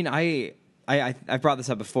 Well, I mean, I brought this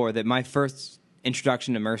up before, that my first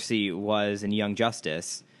introduction to Mercy was in Young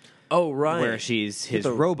Justice. Oh, right. Where she's his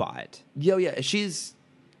robot. Yeah. Is she a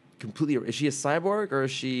cyborg or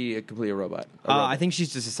is she completely a robot? I think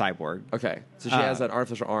she's just a cyborg. Okay. So she has an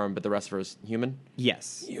artificial arm, but the rest of her is human?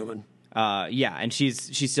 Yes. Human. Yeah, and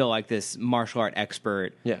she's still like this martial art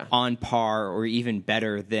expert, on par or even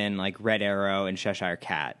better than like Red Arrow and Cheshire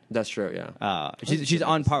Cat. That's true, yeah. She's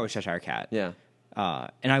on par with Cheshire Cat. Yeah.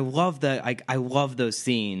 And I love I love those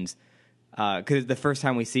scenes, because the first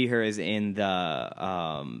time we see her is in their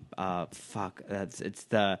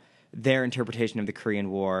interpretation of the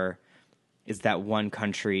Korean War is that one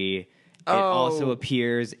country. It also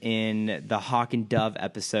appears in the Hawk and Dove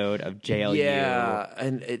episode of JLU. Yeah,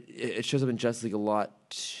 and it shows up in Justice League a lot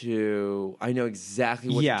too. I know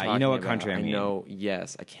exactly what you're talking about. Yeah, you know what country I mean. I know,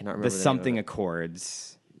 yes. I cannot remember the something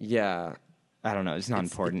Accords. Yeah. I don't know. It's not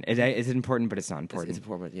important. It's important, but it's not important. It's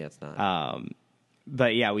important, but yeah, it's not.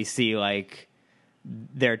 But yeah, we see like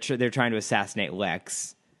they're trying to assassinate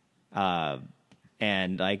Lex,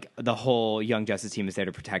 and like the whole Young Justice team is there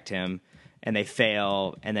to protect him. And they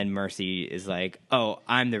fail, and then Mercy is like, "Oh,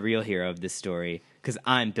 I'm the real hero of this story because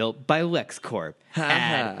I'm built by LexCorp."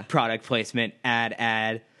 Ad product placement,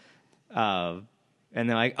 ad. and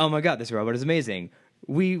they're like, "Oh my god, this robot is amazing.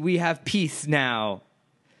 We have peace now."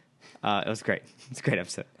 It was great. It's a great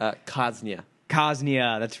episode. Kosnia.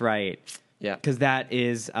 Kosnia, that's right. Yeah. Because that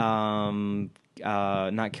is not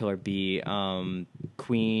Killer Bee.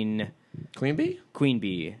 Queen Queen Bee? Queen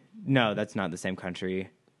Bee. No, that's not the same country.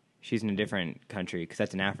 She's in a different country because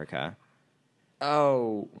that's in Africa.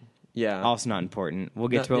 Oh, yeah. Also not important. We'll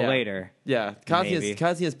get to it later. Yeah,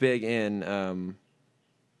 Kosnia's big in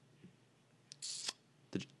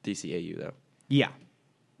the DCAU though. Yeah.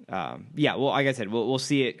 Yeah, well, like I said, we'll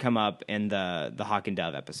see it come up in the Hawk and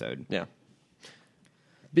Dove episode. Yeah.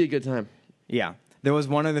 Be a good time. Yeah. There was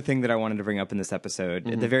one other thing that I wanted to bring up in this episode.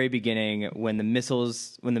 At the very beginning, when the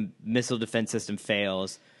missile defense system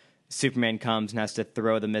fails, Superman comes and has to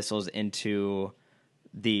throw the missiles into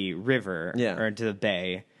the river or into the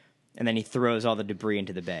bay, and then he throws all the debris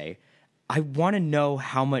into the bay. I want to know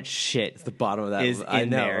how much shit the bottom of that is in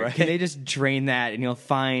there. Right? Can they just drain that and you'll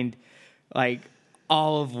find like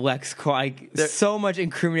all of Lex, so much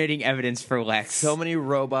incriminating evidence for Lex. So many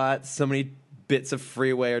robots, so many bits of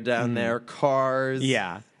freeway are down there, cars.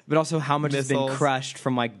 Yeah. But also how much missiles. has been crushed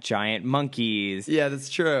from like giant monkeys. Yeah, that's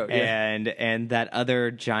true. And that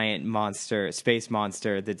other giant monster, space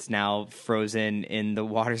monster that's now frozen in the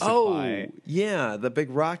water supply. Oh, yeah, the big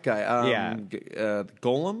rock guy.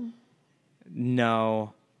 Golem?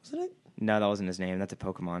 No. Wasn't it? No, that wasn't his name. That's a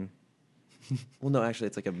Pokemon. Well, no, actually,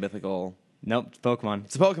 it's like a mythical... Nope, it's Pokemon.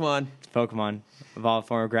 It's a Pokemon. It's Pokemon. Evolved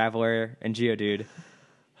form of Graveler and Geodude.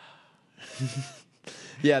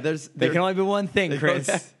 Yeah, there can only be one thing,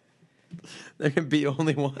 Chris. There can be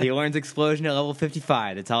only one. He learns explosion at level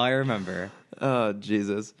 55. That's all I remember. Oh,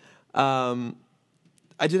 Jesus.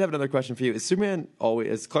 I did have another question for you.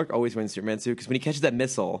 Is Clark always wearing Superman suit? Because when he catches that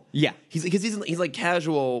missile, yeah, he's like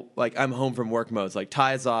casual, like I'm home from work mode. It's like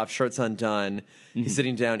ties off, shirt's undone. Mm-hmm. He's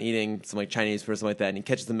sitting down eating some like Chinese food or something like that, and he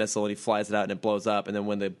catches the missile and he flies it out and it blows up. And then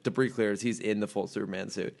when the debris clears, he's in the full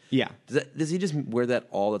Superman suit. Yeah. Does he just wear that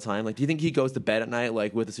all the time? Like, do you think he goes to bed at night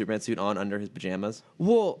like with the Superman suit on under his pajamas?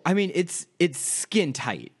 Well, I mean, it's skin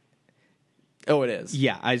tight. Oh, it is.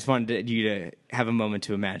 Yeah, I just wanted you to have a moment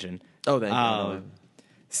to imagine. Oh, thank you.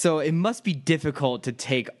 So it must be difficult to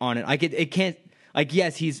take on it. Like it can't. Like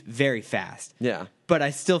yes, he's very fast. Yeah, but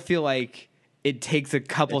I still feel like it takes a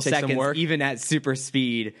couple seconds, even at super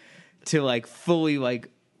speed, to like fully like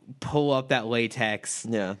pull up that latex.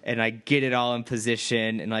 Yeah, and like get it all in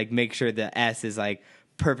position and like make sure the S is like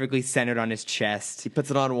perfectly centered on his chest. He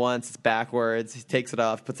puts it on once, it's backwards. He takes it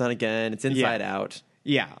off, puts it on again. It's inside out.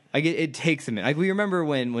 Yeah, like it takes a minute. Like we remember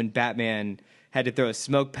when Batman had to throw a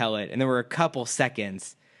smoke pellet, and there were a couple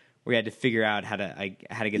seconds we had to figure out how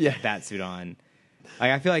to get that bat suit on.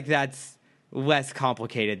 Like I feel like that's less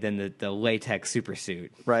complicated than the latex super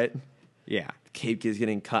suit. Right? Yeah. Cape is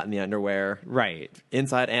getting caught in the underwear. Right.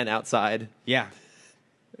 Inside and outside. Yeah.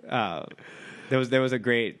 There was a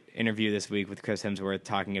great interview this week with Chris Hemsworth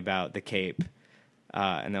talking about the cape.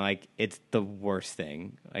 And they're like, it's the worst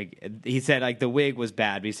thing. Like he said, like the wig was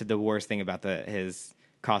bad, but he said the worst thing about his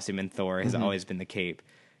costume in Thor has always been the cape,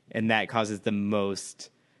 and that causes the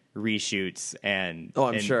most reshoots and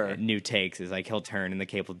sure new takes. Is like he'll turn and the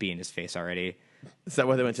cape will be in his face already. Is that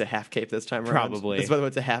why they went to half cape this time around? Probably. That's why they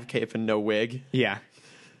went to half cape and no wig. Yeah.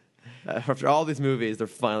 After all these movies, they're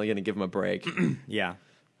finally going to give him a break. Yeah.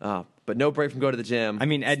 But no break from go to the gym. I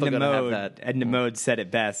mean, Edna Mode said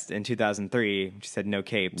it best in 2003. She said, "No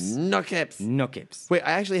capes. No capes. No capes." Wait,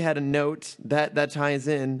 I actually had a note that ties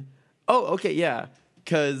in. Oh, okay, yeah.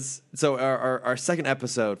 Because our second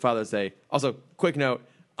episode, Father's Day. Also, quick note: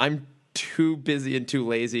 I'm too busy and too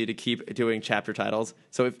lazy to keep doing chapter titles.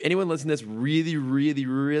 So if anyone listening to this really, really,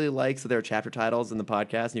 really likes that there are chapter titles in the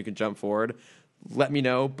podcast and you can jump forward, let me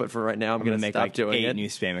know. But for right now, I'm going to make stop like doing 8 new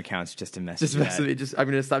spam accounts just to mess with that. I'm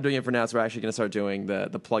going to stop doing it for now. So we're actually going to start doing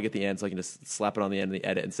the plug at the end, so I can just slap it on the end of the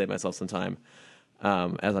edit and save myself some time.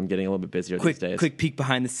 As I'm getting a little bit busier these days. Quick peek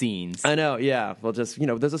behind the scenes. I know, yeah. Well, just,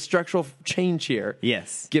 there's a structural change here.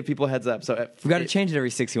 Yes. Give people a heads up. So we've got to change it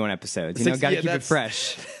every 61 episodes. Got to keep it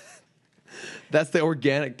fresh. That's the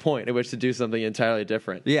organic point at which to do something entirely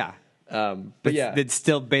different. Yeah. But yeah. It's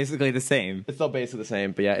still basically the same. It's still basically the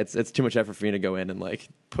same. But yeah, it's too much effort for me to go in and like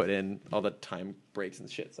put in all the time breaks and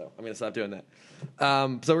shit. So I'm going to stop doing that.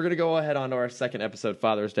 So we're going to go ahead on to our second episode,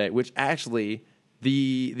 Father's Day, which actually...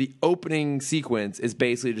 The opening sequence is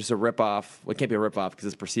basically just a ripoff. Well, it can't be a ripoff because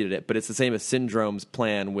it's preceded it, but it's the same as Syndrome's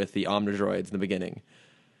plan with the Omnidroids in the beginning.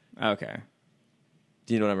 Okay.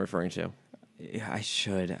 Do you know what I'm referring to? Yeah, I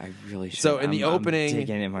should. I really should. So in the I'm opening,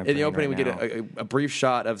 digging in my in the brain opening, right we now. get a brief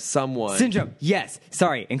shot of someone. Syndrome. Yes.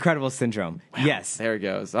 Sorry. Incredible Syndrome. Yes. There it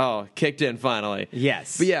goes. Oh, kicked in finally.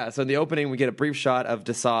 Yes. But yeah, so in the opening, we get a brief shot of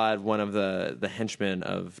Desaad, one of the henchmen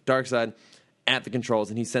of Darkseid, at the controls,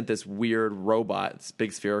 and he sent this weird robot, this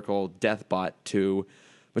big spherical death bot, to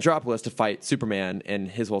Metropolis to fight Superman. And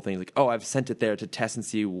his whole thing is like, oh, I've sent it there to test and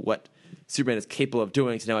see what Superman is capable of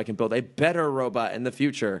doing, so now I can build a better robot in the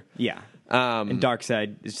future. Yeah. And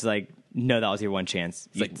Darkseid is just like, no, that was your one chance.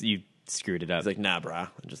 You screwed it up. He's like, nah, brah,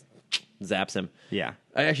 and just zaps him. Yeah.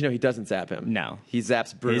 I actually know he doesn't zap him. No. He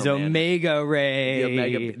zaps Bruno. His Man. Omega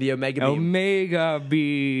Ray. The Omega Beam. Omega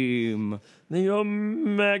Beam. The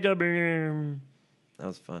Omega Beam. That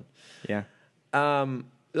was fun. Yeah.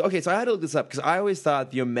 Okay, so I had to look this up because I always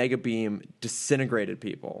thought the Omega Beam disintegrated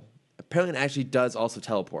people. Apparently, it actually does also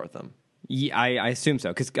teleport them. Yeah, I assume so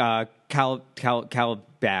because Calabac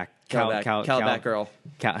girl.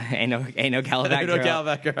 Ain't no Calabac girl.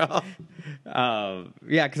 Calabac girl.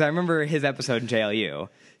 Yeah, because I remember his episode in JLU.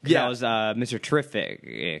 Yeah. That was Mr.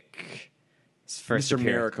 Terrific. Mr.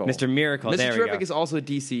 Miracle. Mr. Miracle. Mr. There Terrific we go. is also a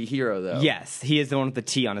DC hero, though. Yes, he is the one with the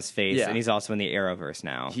T on his face, Yeah. and he's also in the Arrowverse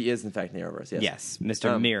now. He is, in fact, in the Arrowverse, yes. Yes,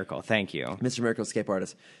 Mr. Miracle. Thank you. Mr. Miracle, escape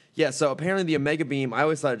artist. Yeah, so apparently the Omega Beam, I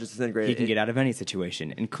always thought it just disintegrated. He can get out of any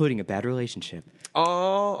situation, including a bad relationship.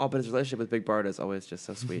 Oh, but his relationship with Big Barda is always just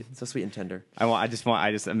so sweet. So sweet and tender. I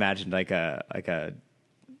just imagined like a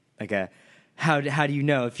how do you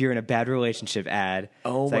know if you're in a bad relationship ad?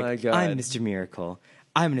 Oh It's my like, God. I'm Mr. Miracle.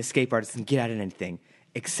 I'm an escape artist and get out of anything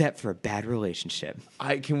except for a bad relationship.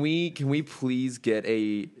 Can we please get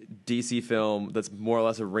a DC film that's more or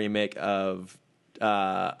less a remake of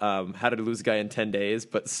How to Lose a Guy in 10 Days,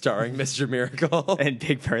 but starring Mr. Miracle And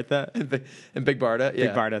Big Bertha. and Big Barda? Yeah.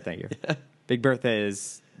 Big Barda, thank you. Big Bertha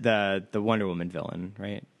is the Wonder Woman villain,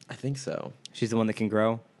 right? I think so. She's the one that can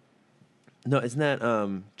grow. No, isn't that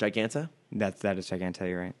Giganta? That is Giganta,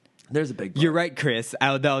 you're right. There's a Big Barda. You're right, Chris.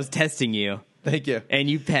 I was testing you. Thank you. And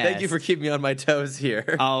you passed. Thank you for keeping me on my toes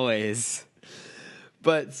here. Always.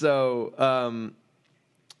 But so,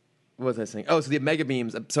 what was I saying? Oh, so the Omega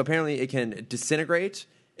Beams. So apparently it can disintegrate.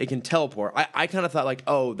 It can teleport. I kind of thought like,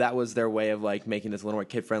 oh, that was their way of like making this a little more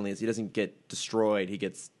kid friendly. Is he doesn't get destroyed, he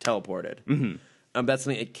gets teleported. Mm-hmm. That's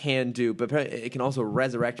something it can do. But apparently it can also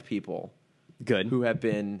resurrect people Good. who have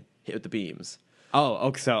been hit with the beams.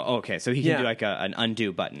 Okay, so he can Yeah. do like an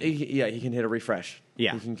undo button. He can hit a refresh.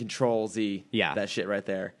 Yeah. He can control Z. Yeah. That shit right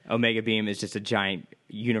there. Omega Beam is just a giant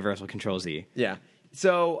universal control Z. Yeah.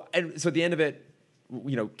 So at the end of it,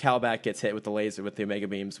 Calabac gets hit with the laser with the Omega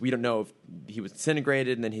Beams. We don't know if he was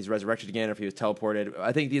disintegrated and then he's resurrected again, or if he was teleported.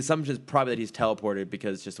 I think the assumption is probably that he's teleported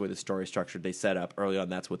because just the way the story is structured, they set up early on.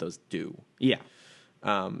 That's what those do. Yeah.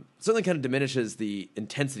 Something kind of diminishes the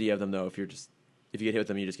intensity of them, though. If you get hit with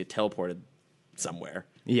them, you just get teleported somewhere.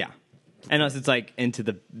 Yeah. Unless it's like into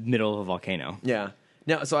the middle of a volcano. Yeah.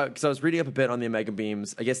 Now, so I was reading up a bit on the Omega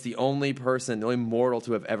Beams. I guess the only mortal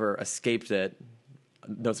to have ever escaped it,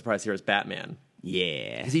 no surprise here, is Batman.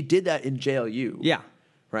 Yeah. Because he did that in JLU. Yeah.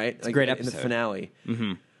 Right? It's a great in the episode. finale.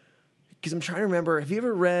 Mm-hmm. Because I'm trying to remember, have you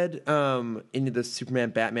ever read any of the Superman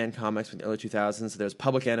Batman comics from the early 2000s? So there's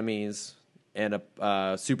Public Enemies and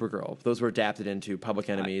Supergirl. Those were adapted into Public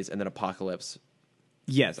Enemies and then Apocalypse.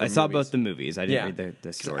 Yes, I saw movies. both the movies. I didn't read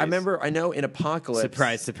the stories. I know in Apocalypse.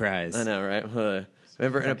 Surprise, surprise. I know, right?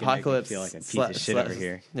 Remember in Fucking make me Apocalypse. feel like a piece of shit over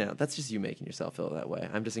here. No, that's just you making yourself feel that way.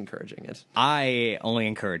 I'm just encouraging it. I only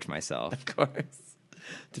encourage myself. Of course.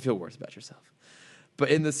 To feel worse about yourself. But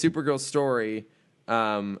in the Supergirl story,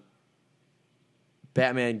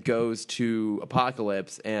 Batman goes to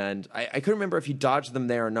Apocalypse, and I couldn't remember if he dodged them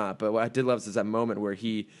there or not, but what I did love is that moment where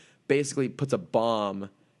he basically puts a bomb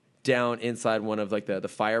down inside one of like the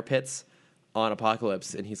fire pits on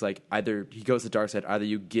Apocalypse, and he's like, either he goes to Darkseid, either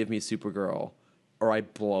you give me Supergirl or I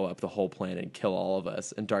blow up the whole planet and kill all of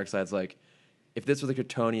us. And Darkseid's like, if this was the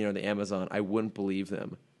Kryptonian or the Amazon, I wouldn't believe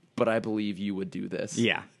them, but I believe you would do this.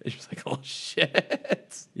 Yeah. And she's like, oh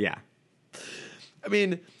shit. Yeah. I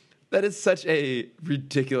mean, that is such a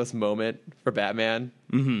ridiculous moment for Batman,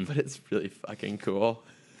 but it's really fucking cool.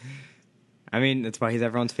 I mean, that's why he's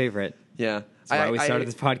everyone's favorite. Yeah. That's why we started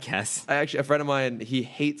this podcast. A friend of mine, he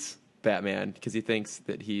hates Batman because he thinks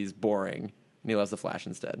that he's boring and he loves the Flash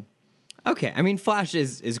instead. Okay, I mean, Flash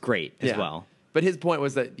is great as well. But his point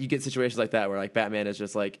was that you get situations like that where like Batman is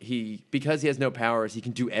just like because he has no powers, he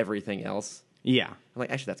can do everything else. Yeah. I'm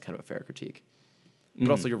like, actually, that's kind of a fair critique.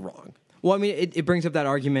 But also, you're wrong. Well, I mean, it brings up that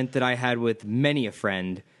argument that I had with many a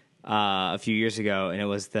friend a few years ago, and it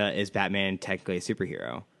was is Batman technically a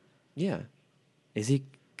superhero? Yeah. Is he?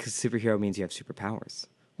 Because superhero means you have superpowers.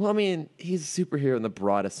 Well, I mean, he's a superhero in the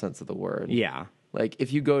broadest sense of the word. Yeah. Like,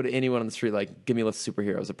 if you go to anyone on the street, like, give me a list of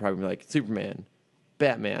superheroes, it'd probably be like Superman,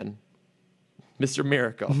 Batman, Mr.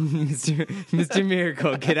 Miracle, Mr.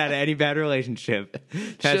 Miracle, get out of any bad relationship.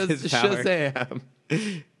 That's his power. Shazam.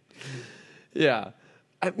 Yeah.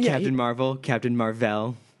 Captain Marvel, Captain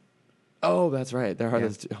Marvel. Oh, that's right. There are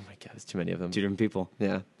those two. Oh, my God, there's too many of them. Two different people.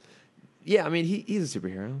 Yeah. Yeah, I mean, he's a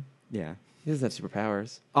superhero. Yeah. He doesn't have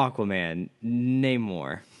superpowers. Aquaman, name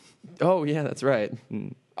more. Oh, yeah, that's right.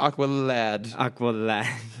 Aqualad.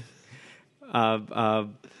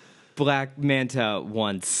 Black Manta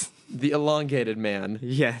once. The elongated man.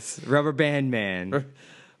 Yes. Rubber Band Man.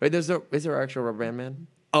 Wait, is there an actual rubber band man?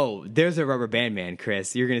 Oh, there's a Rubber Band Man,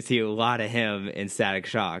 Chris. You're going to see a lot of him in Static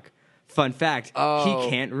Shock. Fun fact, he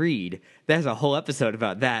can't read. There's a whole episode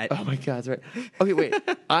about that. Oh my God, that's right. Okay, wait.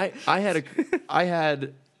 I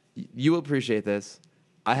had. You will appreciate this.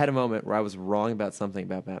 I had a moment where I was wrong about something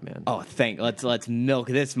about Batman. Oh, let's milk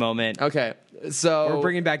this moment. Okay, so we're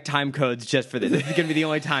bringing back time codes just for this. This is going to be the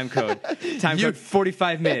only time code. Code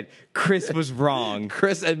 45 minute. Chris was wrong.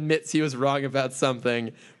 Chris admits he was wrong about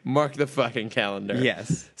something. Mark the fucking calendar.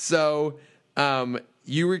 Yes. So,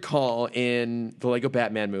 you recall in the Lego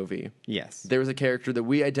Batman movie, yes, there was a character that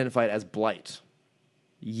we identified as Blight.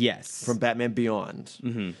 Yes, from Batman Beyond.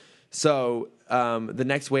 Mm-hmm. So, the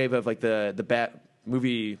next wave of like the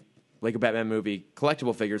Lego Batman movie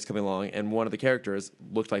collectible figures coming along, and one of the characters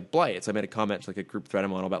looked like Blight. So I made a comment to like a group thread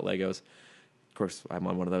I'm on about Legos. Of course, I'm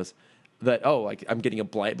on one of those. That, like, I'm getting a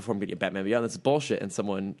Blight before I'm getting a Batman Beyond. That's bullshit. And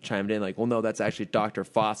someone chimed in like, well, no, that's actually Dr.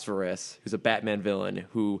 Phosphorus, who's a Batman villain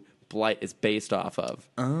who Blight is based off of.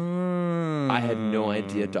 Oh. I had no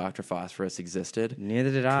idea Dr. Phosphorus existed.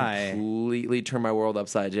 Neither did I. Completely turned my world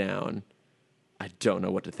upside down. I don't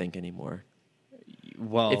know what to think anymore.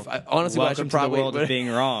 Well, honestly, welcome I should to probably, the world of being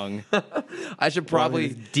wrong. I should probably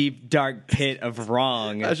deep dark pit of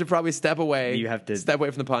wrong. I should probably step away. You have to step away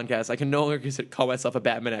from the podcast. I can no longer call myself a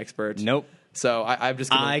Batman expert. Nope. So I'm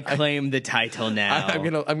just. I claim the title now. I'm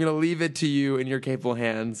gonna leave it to you in your capable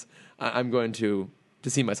hands. I'm going to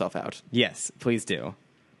see myself out. Yes, please do.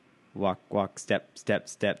 Walk, step.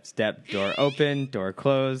 Door open, door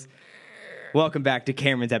close. Welcome back to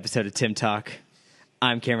Cameron's episode of Tim Talk.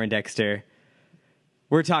 I'm Cameron Dexter.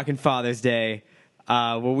 We're talking Father's Day,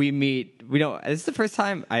 where we meet. We don't. This is the first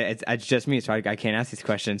time. It's just me, so I can't ask these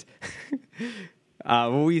questions.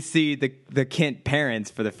 Where we see the Kent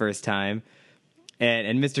parents for the first time,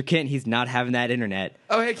 and Mr. Kent, he's not having that internet.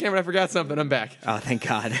 Oh, hey, Cameron, I forgot something. I'm back. Oh, thank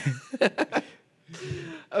God.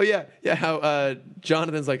 Oh yeah. How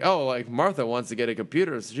Jonathan's like, like Martha wants to get a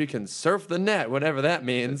computer so she can surf the net, whatever that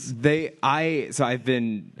means. I've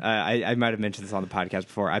been. I might have mentioned this on the podcast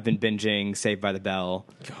before. I've been binging Saved by the Bell.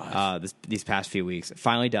 These past few weeks.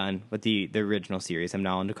 Finally done with the original series. I'm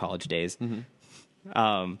now into college days.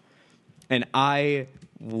 Mm-hmm. And I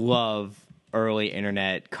love early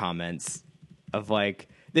internet comments of like,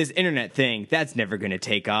 this internet thing, that's never going to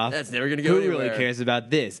take off. That's never going to go anywhere. Who really cares about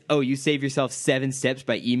this? Oh, you save yourself 7 steps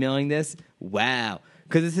by emailing this? Wow.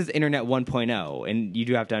 Because this is Internet 1.0, and you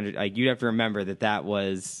do have to you have to remember that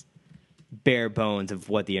was bare bones of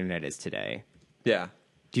what the internet is today. Yeah.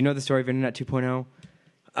 Do you know the story of Internet 2.0?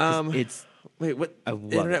 It's wait, what?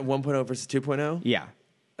 Internet 1.0 versus 2.0? Yeah.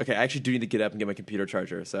 Okay, I actually do need to get up and get my computer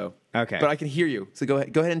charger. So okay, but I can hear you. So go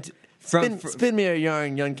ahead and spin me a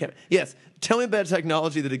yarn, young Cam. Yes. Tell me about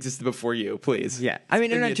technology that existed before you, please. Yeah. I mean,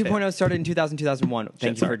 Internet 2.0 started in 2001.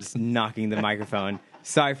 Thank you for just knocking the microphone.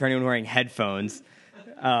 Sorry for anyone wearing headphones.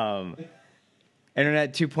 Internet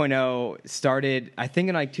 2.0 started, I think,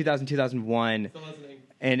 in like 2001.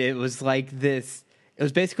 And it was like this. It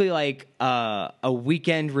was basically like a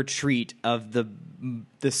weekend retreat of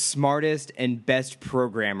the smartest and best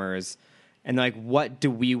programmers. And like, what do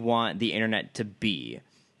we want the internet to be?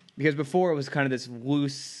 Because before it was kind of this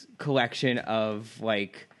loose collection of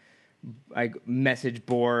like message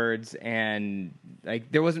boards, and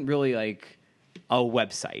like there wasn't really like a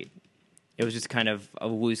website. It was just kind of a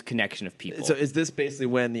loose connection of people. So is this basically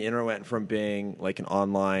when the internet went from being like an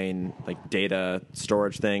online like data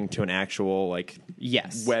storage thing to an actual like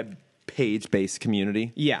web page based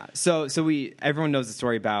community? Yeah. So everyone knows the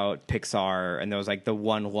story about Pixar, and there was like the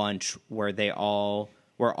one lunch where all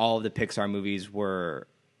of the Pixar movies were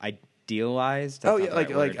idealized. That's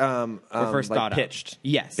first like thought pitched. Up.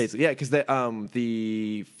 Yes, basically, yeah, because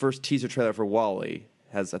the first teaser trailer for WALL-E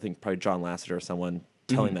has, I think, probably John Lasseter or someone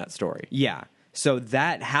telling that story. Yeah, so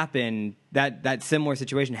that happened. That similar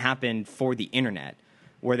situation happened for the internet,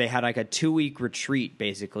 where they had like a 2-week retreat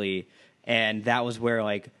basically, and that was where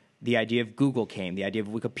like the idea of Google came, the idea of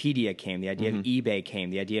Wikipedia came, the idea of eBay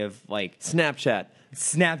came, the idea of like Snapchat,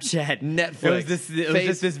 Netflix. It was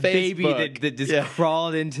just this baby that just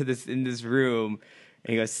crawled into this room.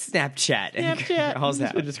 And he goes, Snapchat. And Snapchat. Crawls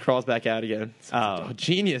out. It just crawls back out again. Oh,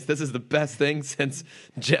 genius. This is the best thing since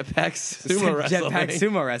Jetpack Sumo Wrestling. Jetpack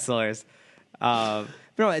Sumo Wrestlers.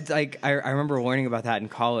 No, it's like, I remember learning about that in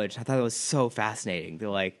college. I thought it was so fascinating. They're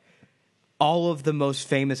like, all of the most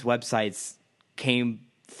famous websites came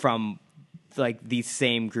from like the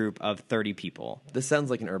same group of 30 people. This sounds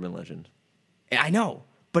like an urban legend. I know,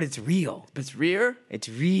 but it's real. It's real? It's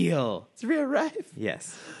real. It's real, right?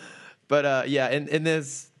 Yes. But yeah, in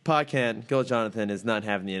this podcast, Gil Jonathan is not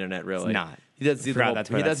having the internet really. It's not. He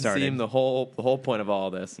doesn't seem the whole point of all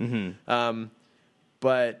of this. Mm-hmm.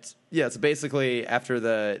 But yeah, so basically after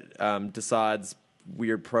the Desaad's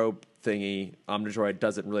weird probe thingy, Omnidroid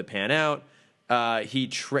doesn't really pan out. He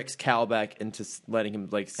tricks Kalibak into letting him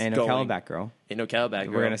like. Ain't no Kalibak girl. Ain't no Kalibak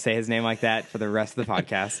girl. We're gonna say his name like that for the rest of the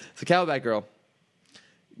podcast. So Kalibak girl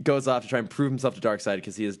goes off to try and prove himself to Darkseid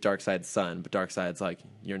because he is Darkseid's son, but Darkseid's like,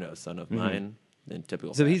 "You're no son of mine." In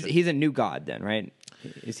typical. So fashion. he's a new god then, right?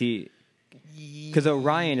 Is he? Because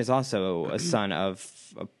Orion is also a son of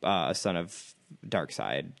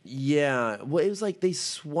Darkseid. Yeah, well, it was like they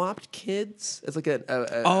swapped kids. It's like a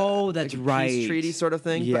that's like a right, peace treaty sort of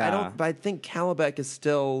thing. Yeah, but I think Kalibak is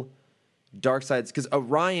still Darkseid's because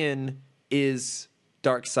Orion is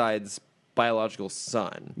Darkseid's biological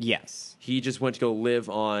son. Yes, he just went to go live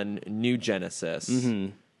on New Genesis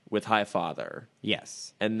with Highfather.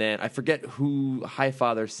 Yes, and then I forget who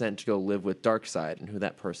Highfather sent to go live with Darkseid and who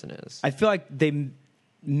that person is. I feel like they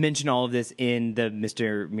mention all of this in the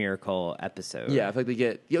Mr. Miracle episode. Yeah, I feel like they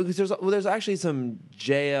get because there's actually some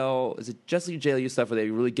Justice League JLU stuff where they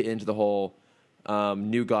really get into the whole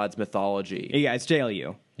New Gods mythology. Yeah, it's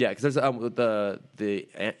JLU. Yeah, because there's the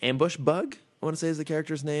ambush bug. I want to say is the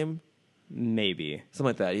character's name. Maybe something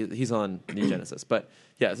like that. He's on New Genesis, but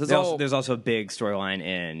yeah, so there's also a big storyline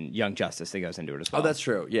in Young Justice that goes into it as well. Oh, that's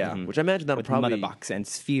true. Yeah, which I imagine that'll probably Motherbox and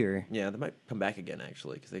Sphere. Yeah, they might come back again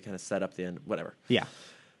actually because they kind of set up the end. Whatever. Yeah.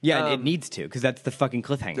 Yeah, it needs to, because that's the fucking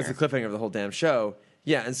cliffhanger. That's the cliffhanger of the whole damn show.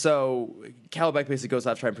 Yeah, and so Kalibak basically goes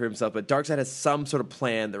off to try and prove himself, but Darkseid has some sort of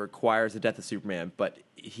plan that requires the death of Superman, but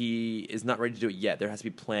he is not ready to do it yet. There has to be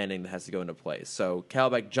planning that has to go into place. So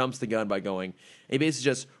Kalibak jumps the gun by going, he basically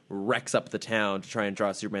just wrecks up the town to try and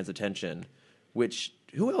draw Superman's attention, which,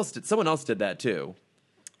 someone else did that too.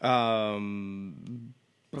 Someone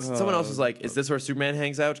else was like, is this where Superman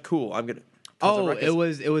hangs out? Cool, I'm gonna... it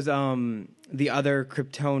was the other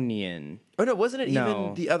Kryptonian. Oh no, wasn't it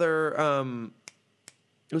even the other?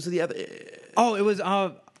 It was the other. It was it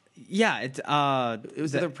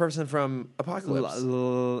was the other person from Apocalypse.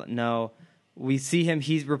 No, we see him.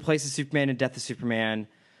 He replaces Superman in Death of Superman.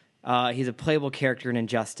 He's a playable character in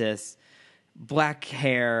Injustice. Black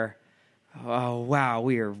hair. Oh wow,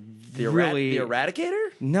 we are the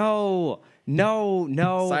Eradicator. No.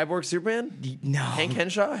 Cyborg Superman? No. Hank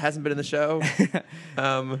Henshaw hasn't been in the show.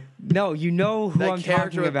 No, you know who I'm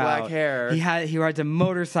talking about. Black hair. He rides a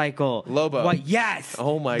motorcycle. Lobo. What? Yes.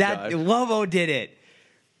 Oh my god. Lobo did it.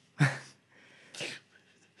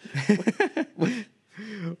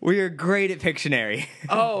 We are great at Pictionary.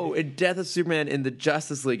 In Death of Superman in the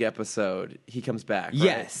Justice League episode, he comes back. Right?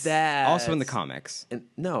 Yes. Also in the comics.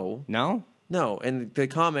 No. No? In the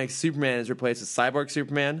comics, Superman is replaced with Cyborg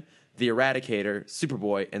Superman, the Eradicator,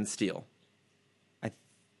 Superboy, and Steel.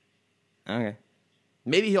 Okay.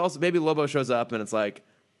 Maybe Lobo shows up and it's like,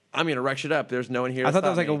 I'm gonna wreck shit up. There's no one here. I thought that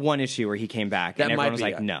was like a one issue where he came back and everyone was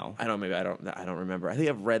like, no. I don't remember. I think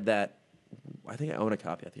I've read that. I think I own a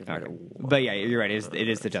copy. I think I've read it. But yeah, you're right. It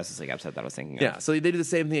is the Justice League episode that I was thinking of. Yeah, so they do the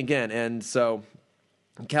same thing again, and so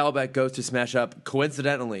Kalibak goes to smash up,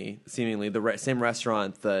 coincidentally, seemingly, the same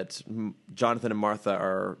restaurant that Jonathan and Martha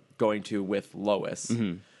are going to with Lois.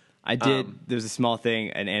 Mm-hmm. I did. There's a small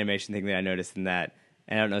thing, an animation thing that I noticed in that,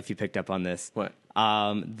 and I don't know if you picked up on this. What?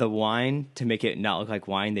 The wine, to make it not look like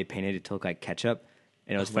wine, they painted it to look like ketchup,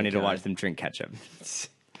 and it was funny to watch them drink ketchup.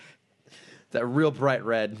 That real bright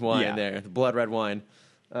red wine there, the blood red wine.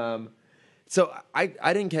 So I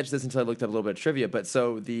didn't catch this until I looked up a little bit of trivia, but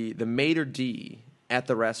so the maitre d' at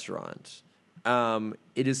the restaurant,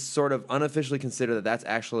 it is sort of unofficially considered that that's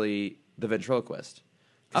actually the ventriloquist.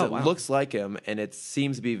 Oh, It looks like him, and it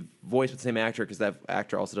seems to be voiced by the same actor because that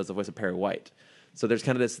actor also does the voice of Perry White. So there's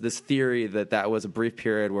kind of this theory that was a brief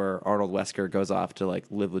period where Arnold Wesker goes off to like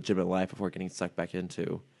live legitimate life before getting sucked back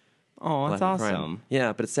into. Oh, that's awesome.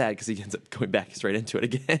 Yeah, but it's sad because he ends up going back straight into it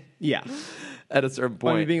again. Yeah. At a certain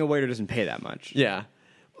point. I mean, being a waiter doesn't pay that much. Yeah.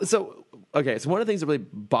 So okay, so one of the things that really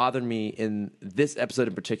bothered me in this episode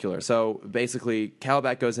in particular, so basically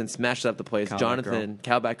Calabac goes in, smashes up the place.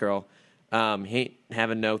 Calabac Girl, he ain't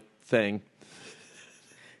having no thing.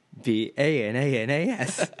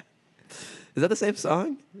 Bananas. Is that the same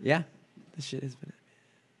song? Yeah. This shit has been...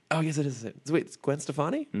 Oh, yes, it is. Wait, it's Gwen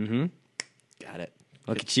Stefani? Mm-hmm. Got it.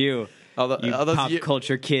 Look at you. All those pop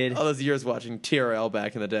culture kid. All those years watching TRL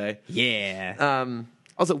back in the day. Yeah.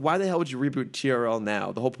 Also, why the hell would you reboot TRL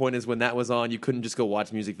now? The whole point is when that was on, you couldn't just go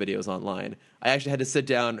watch music videos online. I actually had to sit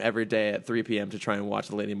down every day at 3 p.m. to try and watch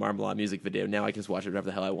the Lady Marmalade music video. Now I can just watch it whatever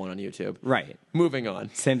the hell I want on YouTube. Right. Moving on.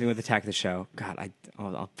 Same thing with Attack the Show. God,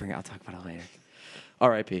 I'll talk about it later.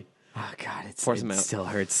 R.I.P. Oh God, it out. still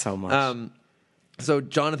hurts so much. So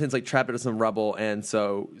Jonathan's like trapped into some rubble, and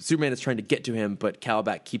so Superman is trying to get to him, but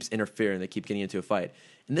Calabac keeps interfering. They keep getting into a fight,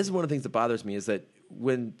 and this is one of the things that bothers me is that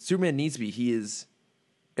when Superman needs to be, he is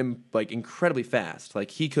like incredibly fast.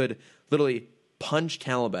 Like he could literally punch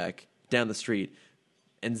Calabac down the street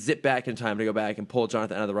and zip back in time to go back and pull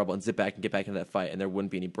Jonathan out of the rubble and zip back and get back into that fight, and there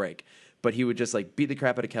wouldn't be any break. But he would just like beat the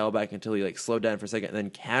crap out of Calabac until he like slowed down for a second, and then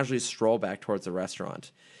casually stroll back towards the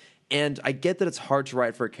restaurant. And I get that it's hard to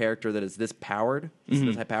write for a character that is this powered,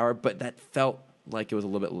 this high power, but that felt like it was a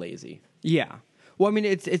little bit lazy. Yeah. Well, I mean,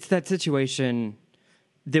 it's that situation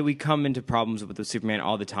that we come into problems with Superman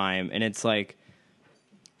all the time, and it's like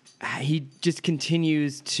he just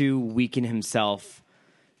continues to weaken himself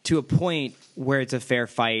to a point where it's a fair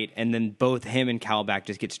fight, and then both him and Calabac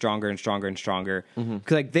just get stronger and stronger and stronger.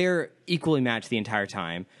 Because like they're equally matched the entire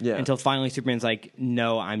time until finally Superman's like,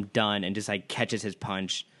 "No, I'm done," and just like catches his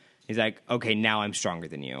punch. He's like, okay, now I'm stronger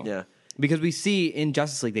than you. Yeah. Because we see in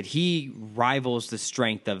Justice League that he rivals the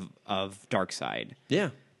strength of Darkseid.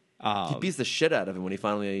 Yeah. He beats the shit out of him when he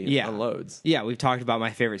finally unloads. Yeah, we've talked about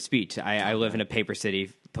my favorite speech. I live in a paper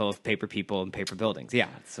city full of paper people and paper buildings. Yeah.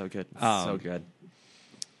 It's so good. So good.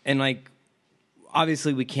 And, like,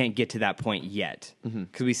 obviously we can't get to that point yet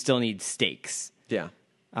because we still need stakes. Yeah.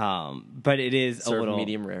 But it is Served a little...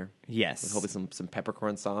 medium rare. Yes. With hopefully some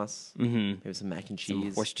peppercorn sauce. Maybe some mac and cheese.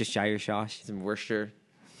 Some Worcestershire sauce. Some Worcestershire.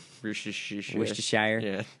 Worcestershire.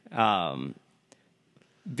 Yeah.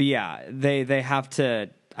 But yeah, they have to...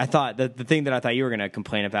 I thought that the thing that I thought you were going to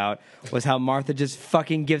complain about was how Martha just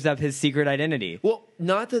fucking gives up his secret identity. Well,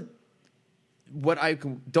 not that... What I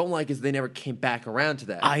don't like is they never came back around to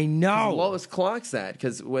that. I know. Lois clocks that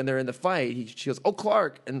because when they're in the fight, she goes, "Oh,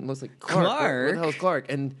 Clark," and looks like Clark. What the hell is Clark?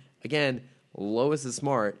 And again, Lois is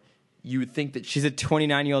smart. You would think that she's a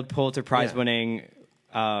 29-year-old Pulitzer Prize winning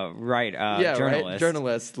journalist. Right?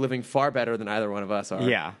 Journalist living far better than either one of us are.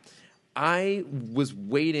 Yeah. I was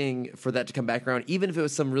waiting for that to come back around, even if it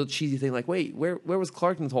was some real cheesy thing like, wait, where was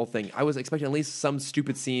Clark in this whole thing? I was expecting at least some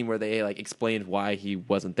stupid scene where they like explained why he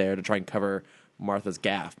wasn't there to try and cover Martha's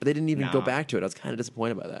gaffe, but they didn't even go back to it. I was kind of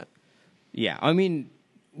disappointed by that. Yeah, I mean,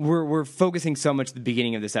 we're focusing so much at the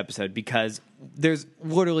beginning of this episode because there's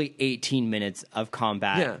literally 18 minutes of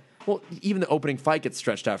combat. Yeah, well, even the opening fight gets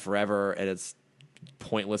stretched out forever, and it's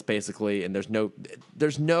pointless basically, and there's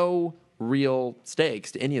no real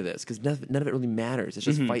stakes to any of this because none of it really matters. It's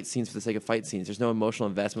just fight scenes for the sake of fight scenes. There's no emotional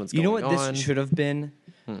investments going on. You know what this should have been?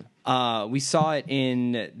 We saw it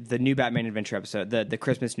in the new Batman Adventure episode, the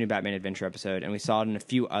Christmas new Batman Adventure episode, and we saw it in a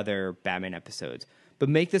few other Batman episodes. But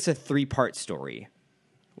make this a 3-part story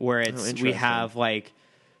where we have like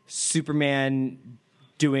Superman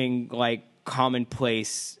doing like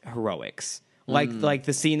commonplace heroics, like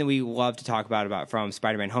the scene that we love to talk about from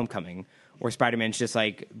Spider-Man: Homecoming, where Spider-Man's just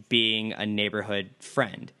like being a neighborhood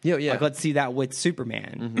friend. Yeah. Like let's see that with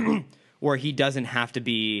Superman, where he doesn't have to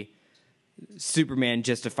be Superman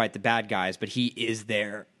just to fight the bad guys, but he is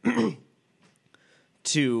there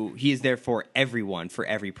for everyone, for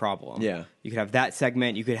every problem. Yeah. You could have that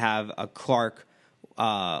segment. You could have a Clark,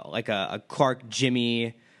 like a Clark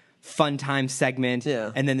Jimmy fun time segment.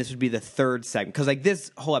 Yeah. And then this would be the third segment. Because like this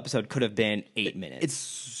whole episode could have been 8 minutes. It's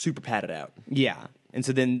super padded out. Yeah. And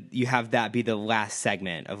so then you have that be the last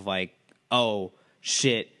segment of like, oh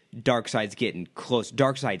shit, Darkseid's getting close.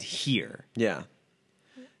 Darkseid's here. Yeah.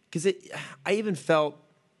 Because I even felt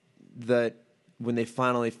that when they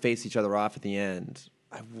finally face each other off at the end,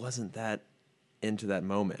 I wasn't that into that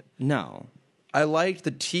moment. No. I liked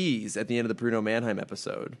the tease at the end of the Bruno Mannheim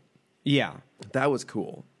episode. Yeah. That was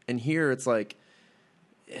cool. And here it's like,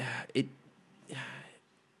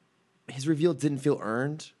 his reveal didn't feel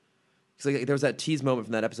earned. Because like, there was that tease moment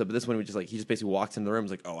from that episode, but this one he just basically walks into the room and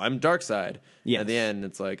is like, oh, I'm Darkseid. Yes. At the end,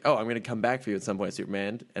 it's like, oh, I'm going to come back for you at some point,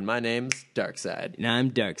 Superman, and my name's Darkseid. And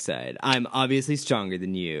I'm Darkseid. I'm obviously stronger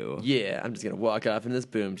than you. Yeah, I'm just going to walk off in this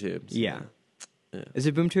boom tube. So. Yeah. Yeah. Is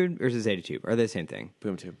it BoomTube or is it ZetaTube? Are they the same thing?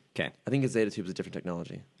 BoomTube. Okay. I think ZetaTube is a different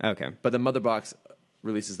technology. Okay. But the Mother Box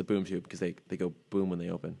releases the BoomTube because they go boom when they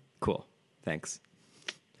open. Cool. Thanks.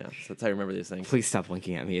 Yeah, so that's how I remember these things. Please stop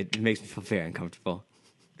blinking at me. It makes me feel very uncomfortable.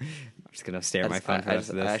 I'm just going to stare at my phone for the rest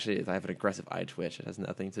of this. Actually, I have an aggressive eye twitch. It has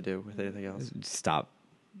nothing to do with anything else. Stop.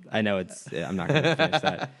 I know I'm not going to finish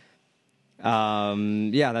that.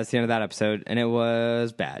 Yeah, that's the end of that episode, and it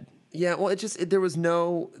was bad. Yeah, well, there was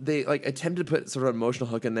they like attempted to put sort of an emotional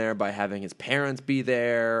hook in there by having his parents be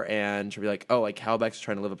there and to be like, oh, like Calabac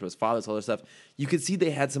trying to live up to his father's, all this stuff. You could see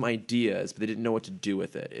they had some ideas, but they didn't know what to do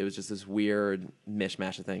with it. It was just this weird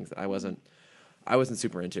mishmash of things that I wasn't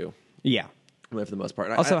super into. Yeah. For the most part.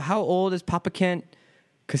 Also, how old is Papa Kent?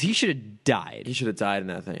 Because he should have died. He should have died in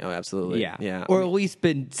that thing. Oh, absolutely. Yeah. Or at least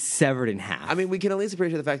been severed in half. I mean, we can at least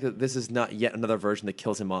appreciate the fact that this is not yet another version that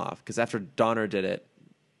kills him off. Because after Donner did it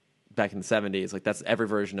back in the 70s, like that's every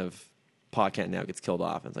version of Pa Kent now gets killed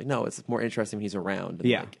off. And it's like, no, it's more interesting when he's around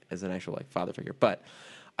like, as an actual like father figure. But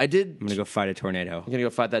I'm going to go fight a tornado. I'm going to go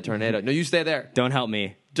fight that tornado. No, you stay there. Don't help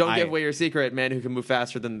me. Don't give away your secret, man who can move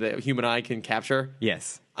faster than the human eye can capture.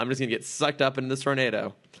 Yes. I'm just going to get sucked up into this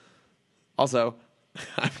tornado. Also,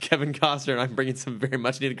 I'm Kevin Costner, and I'm bringing some very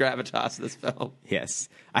much needed gravitas to this film. Yes.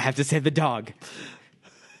 I have to save the dog.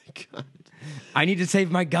 God. I need to save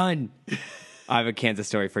my gun. I have a Kansas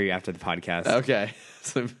story for you after the podcast. Okay.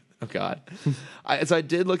 So, oh, God. So I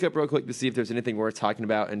did look up real quick to see if there's anything worth talking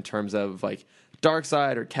about in terms of, like,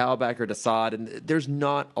 Darkseid or Calabac or Desaad, and there's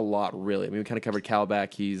not a lot, really. I mean, we kind of covered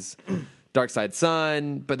Calabac. He's Darkseid's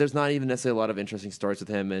son, but there's not even necessarily a lot of interesting stories with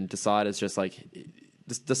him, and Desaad is just, like...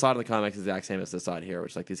 Desaad in the comics is the exact same as Desaad here,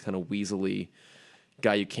 which is like this kind of weaselly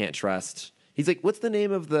guy you can't trust. He's like, what's the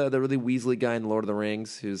name of the really weaselly guy in Lord of the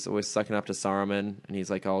Rings who's always sucking up to Saruman, and he's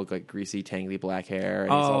like all like greasy, tangly black hair,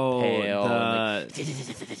 and he's all pale.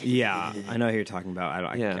 Yeah, I know who you're talking about.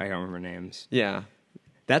 I don't remember names. Yeah.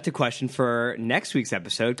 That's a question for next week's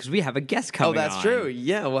episode because we have a guest coming on. Oh, that's true.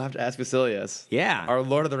 Yeah, we'll have to ask Vasilius. Yeah. Our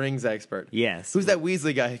Lord of the Rings expert. Yes. Who's that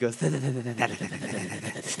Weasley guy who goes...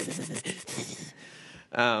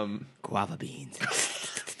 guava beans.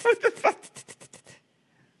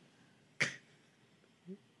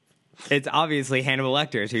 It's obviously Hannibal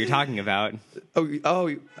Lecter is who you're talking about.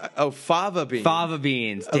 Fava beans. Fava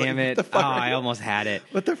beans. Damn it. Oh, I almost had it.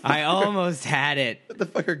 What the fuck? I almost had it. What the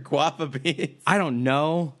fuck are guava beans? I don't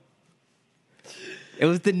know. It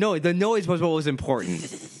was the noise. The noise was what was important.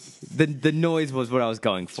 The noise was what I was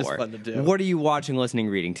going for. Just fun to do. What are you watching, listening,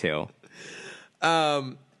 reading to?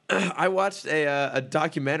 I watched a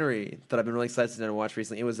documentary that I've been really excited to watch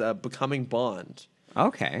recently. It was Becoming Bond.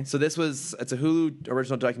 Okay. So it's a Hulu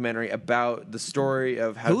original documentary about the story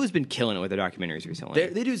of how Hulu's been killing it with their documentaries recently.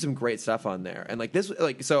 They do some great stuff on there, and like this,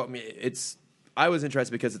 like so. I mean, I was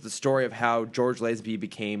interested because it's the story of how George Lazenby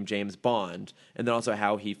became James Bond, and then also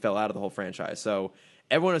how he fell out of the whole franchise. So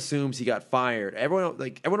everyone assumes he got fired. Everyone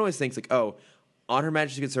always thinks like, oh, On Her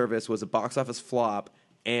Majesty's Secret Service was a box office flop,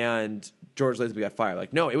 and George Lazenby got fired.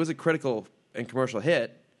 Like, no, it was a critical and commercial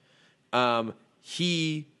hit.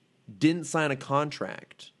 He didn't sign a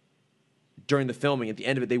contract during the filming. At the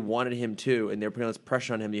end of it, they wanted him to, and they were putting all this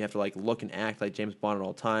pressure on him. You have to like look and act like James Bond at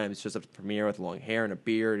all times. He's just up to the premiere with long hair and a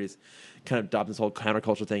beard. He's kind of adopting this whole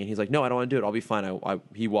counterculture thing, and he's like, "No, I don't want to do it. I'll be fine."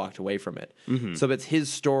 He walked away from it. Mm-hmm. So it's his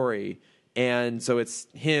story, and so it's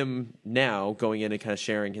him now going in and kind of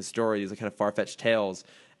sharing his story. These are kind of far-fetched tales,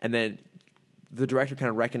 and then the director kind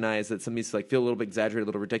of recognized that some of these like feel a little bit exaggerated, a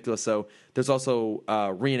little ridiculous. So there's also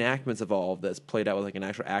reenactments of all of this played out with like an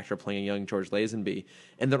actual actor playing a young George Lazenby,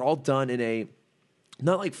 and they're all done in a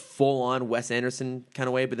not like full on Wes Anderson kind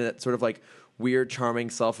of way, but in that sort of like weird, charming,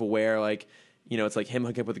 self-aware, like, you know, it's like him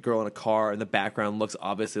hooking up with a girl in a car, and the background looks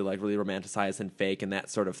obviously like really romanticized and fake and that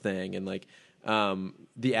sort of thing, and like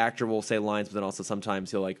the actor will say lines, but then also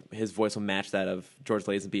sometimes he'll like his voice will match that of George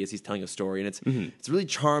Lazenby as he's telling a story, and it's really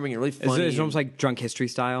charming and really funny. It's almost like Drunk History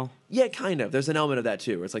style. Yeah, kind of. There's an element of that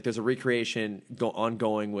too, where it's like there's a recreation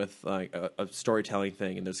ongoing with like a storytelling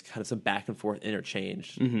thing, and there's kind of some back and forth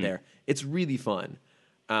interchange there. It's really fun.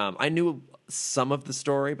 I knew some of the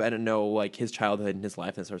story, but I didn't know like his childhood and his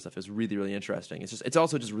life and that sort of stuff. It's really, really interesting. It's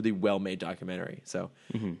also just really well made documentary. So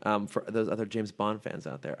for those other James Bond fans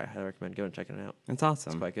out there, I highly recommend going and checking it out. That's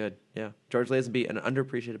awesome. It's quite good. Yeah, George Lazenby, an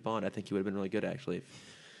underappreciated Bond. I think he would have been really good actually if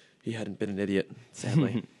he hadn't been an idiot.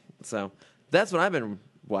 Sadly. So that's what I've been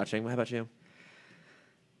watching. How about you?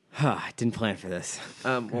 I didn't plan for this.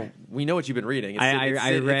 Well, we know what you've been reading.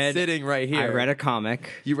 It's sitting right here. I read a comic.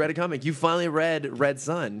 You read a comic. You finally read Red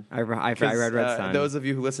Sun. I read Red Sun. Those of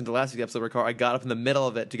you who listened to last week's episode recall, I got up in the middle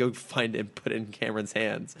of it to go find it and put it in Cameron's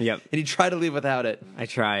hands. Yep. And he tried to leave without it. I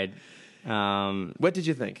tried. What did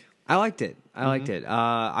you think? I liked it.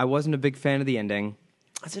 I wasn't a big fan of the ending.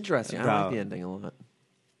 That's interesting. I like the ending a lot.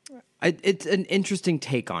 It's an interesting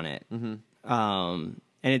take on it.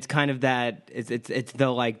 And it's kind of that it's the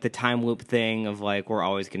like the time loop thing of like we're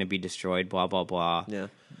always going to be destroyed, blah blah blah. Yeah,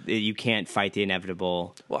 you can't fight the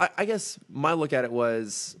inevitable. Well, I guess my look at it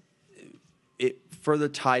was it further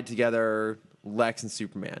tied together Lex and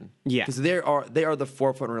Superman. Yeah, because they are the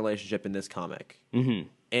forefront relationship in this comic,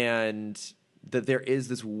 and that there is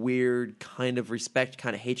this weird kind of respect,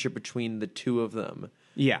 kind of hatred between the two of them.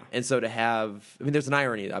 Yeah. And so to have, I mean, there's an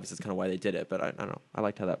irony. Obviously, it's kind of why they did it, but I don't know. I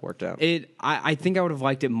liked how that worked out. I think I would have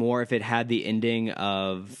liked it more if it had the ending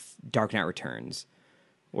of Dark Knight Returns,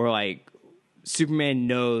 where like Superman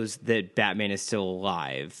knows that Batman is still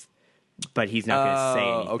alive, but he's not going to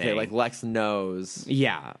say anything. Okay, like Lex knows.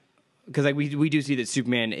 Yeah. Because like we do see that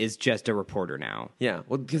Superman is just a reporter now. Yeah,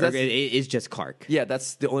 well, because it is just Clark. Yeah,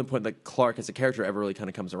 that's the only point that Clark as a character ever really kind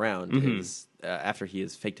of comes around is after he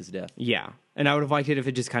has faked his death. Yeah, and I would have liked it if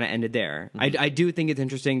it just kind of ended there. I do think it's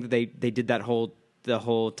interesting that they did the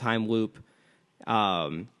whole time loop,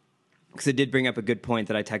 because it did bring up a good point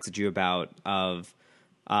that I texted you about of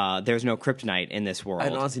there's no kryptonite in this world. I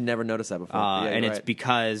honestly never noticed that before. And it's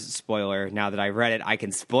because, spoiler, now that I've read it, I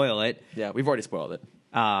can spoil it. Yeah, we've already spoiled it.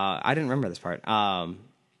 I didn't remember this part.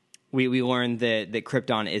 We learned that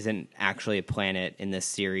Krypton isn't actually a planet in this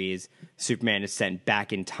series. Superman is sent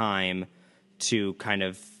back in time to kind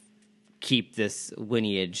of keep this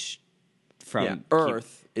lineage from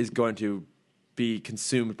Earth is going to be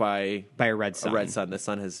consumed by a red sun. The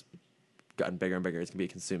sun has gotten bigger and bigger. It's going to be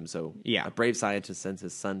consumed. So yeah, a brave scientist sends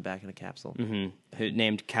his son back in a capsule.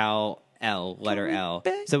 Named Kal-El, letter L.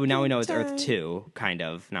 So now we know it's Earth 2, kind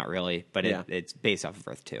of. Not really, but it's based off of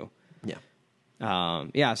Earth 2. Yeah.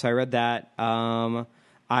 So I read that.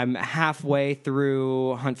 I'm halfway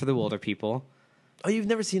through Hunt for the Wilder People. Oh, you've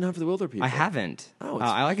never seen Hunt for the Wilder People? I haven't. Oh,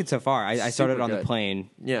 I like it so far. I started on the plane.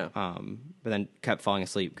 Yeah. But then kept falling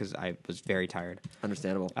asleep because I was very tired.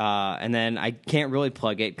 Understandable. And then I can't really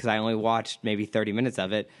plug it because I only watched maybe 30 minutes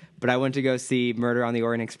of it. But I went to go see Murder on the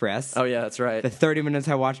Orient Express. Oh, yeah, that's right. The 30 minutes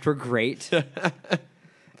I watched were great.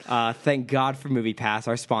 Thank God for MoviePass,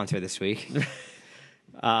 our sponsor this week,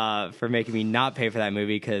 for making me not pay for that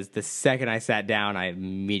movie because the second I sat down, I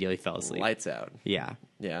immediately fell asleep. Lights out. Yeah.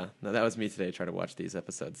 Yeah. No, that was me today trying to watch these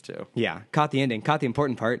episodes, too. Yeah. Caught the ending. Caught the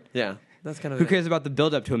important part. Yeah. That's kind of Who cares about the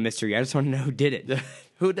build-up to a mystery? I just want to know who did it.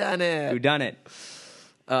 Who done it? Who done it?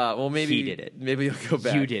 Well, maybe he did it. Maybe you'll go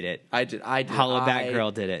back. You did it. I did. Hollaback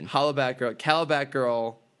Girl did it. Hollaback Girl. Calabac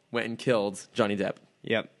Girl went and killed Johnny Depp.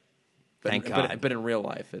 Yep. Thank God. But in real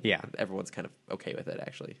life, yeah, everyone's kind of okay with it,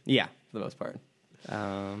 actually. Yeah. For the most part.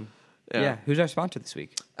 Yeah. Who's our sponsor this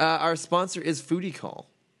week? Our sponsor is Foodie Call.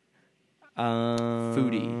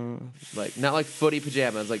 Foodie. Like, not like footy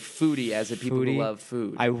pajamas, like foodie as in people who love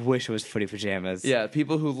food. I wish it was footy pajamas. Yeah,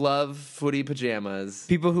 people who love footy pajamas.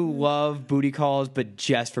 People who love booty calls, but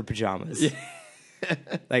just for pajamas. Yeah.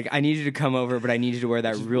 Like, I need you to come over, but I need you to wear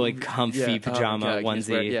that really comfy pajama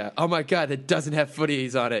onesie. Oh my God, that doesn't have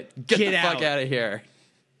footies on it. Get the fuck out of here.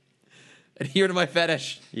 Adhere to my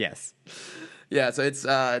fetish. Yes. Yeah, so it's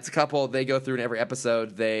a couple. They go through in every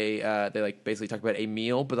episode. They like basically talk about a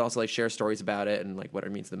meal, but also like share stories about it and like what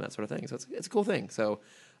it means to them, that sort of thing. So it's a cool thing. So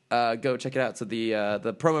go check it out. So the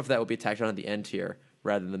promo for that will be tacked on at the end here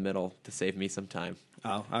rather than the middle to save me some time.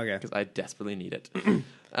 Oh, okay. Because I desperately need it.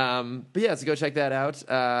 But yeah, so go check that out.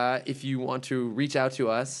 If you want to reach out to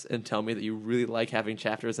us and tell me that you really like having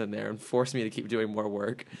chapters in there and force me to keep doing more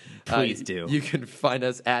work, please do. You can find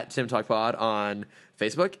us at Tim Talk Pod on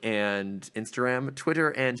Facebook and Instagram, Twitter,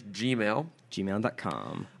 and Gmail.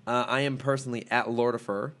 Gmail.com. I am personally at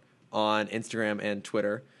Lordifer on Instagram and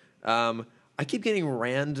Twitter. I keep getting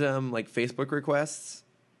random like Facebook requests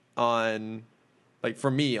on, like for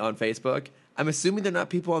me on Facebook. I'm assuming they're not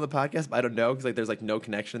people on the podcast, but I don't know because like there's like no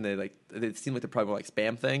connection. They seem like they're probably more, like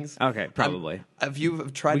spam things. Okay, probably. If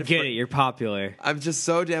you've tried to get it, you're popular. I'm just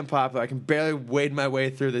so damn popular. I can barely wade my way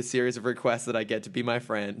through the series of requests that I get to be my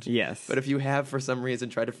friend. Yes. But if you have for some reason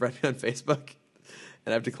tried to friend me on Facebook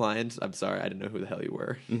and I've declined, I'm sorry. I didn't know who the hell you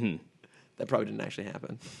were. Mm-hmm. That probably didn't actually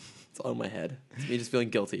happen. It's all in my head. It's me just feeling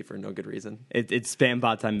guilty for no good reason. It's spam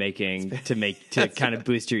bots I'm making to kind of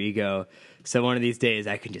boost your ego. So one of these days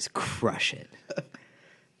I can just crush it.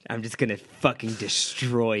 I'm just gonna fucking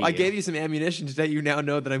destroy you. I gave you some ammunition today. You now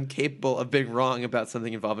know that I'm capable of being wrong about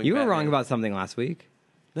something involving. You were Batman. wrong about something last week.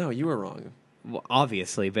 No, you were wrong. Well,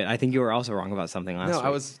 obviously, but I think you were also wrong about something last week. No,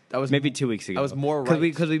 I was maybe 2 weeks ago. I was more right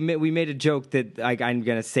because we made a joke that like I'm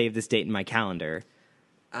gonna save this date in my calendar.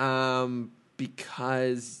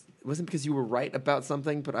 Because it wasn't because you were right about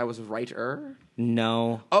something, but I was righter.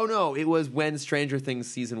 No. Oh no, it was when Stranger Things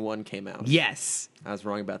season 1 came out. Yes. I was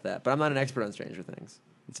wrong about that, but I'm not an expert on Stranger Things.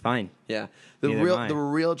 It's fine. Yeah, Neither am I. the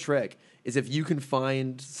real trick is if you can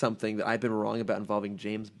find something that I've been wrong about involving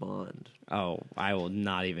James Bond. Oh, I will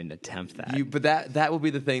not even attempt that. But that will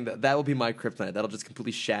be the thing that will be my kryptonite. That'll just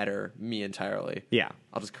completely shatter me entirely. Yeah.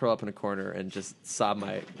 I'll just curl up in a corner and just sob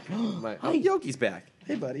my oh, Yogi's back.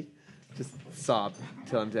 Hey, buddy. Just sob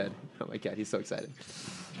till I'm dead. Oh my god, he's so excited.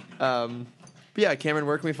 But yeah, Cameron,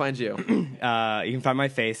 where can we find you? You can find my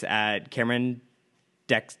face at Cam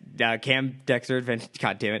Dexter Adventures.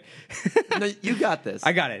 God damn it. No, you got this.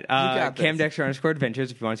 I got it. got Cam this. Dexter _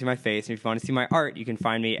 Adventures. If you want to see my face and if you want to see my art, you can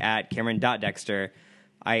find me at Cameron.Dexter.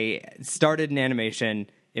 I started an animation.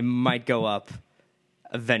 It might go up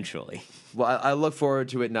eventually. Well, I look forward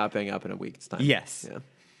to it not being up in a week's time. Yes. Yeah.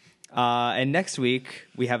 And next week,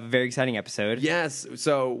 we have a very exciting episode. Yes.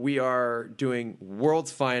 So we are doing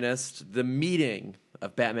World's Finest, the meeting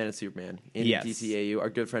of Batman and Superman in DCAU. Our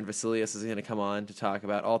good friend Vasilius is going to come on to talk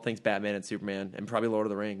about all things Batman and Superman, and probably Lord of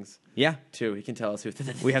the Rings. Yeah. Too. He can tell us who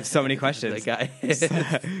We have so many questions. that guy is.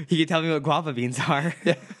 He can tell me what guava beans are.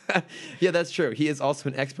 Yeah, that's true. He is also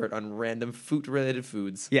an expert on random food-related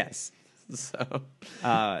foods. Yes. So,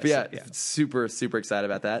 but yeah, yeah. super, super excited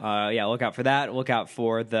about that. Yeah, look out for that. Look out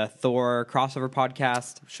for the Thor crossover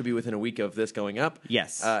podcast. Should be within a week of this going up.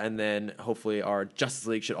 Yes. And then hopefully our Justice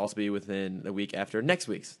League should also be within a week after next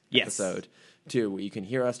week's episode, too, where you can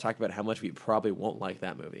hear us talk about how much we probably won't like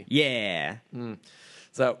that movie. Yeah.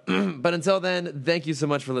 So, but until then, thank you so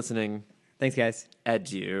much for listening. Thanks, guys.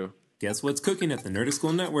 Adieu. Guess what's cooking at the Nerd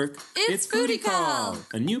School Network? It's Foodie Call,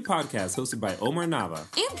 a new podcast hosted by Omar Nava.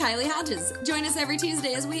 and Kylie Hodges. Join us every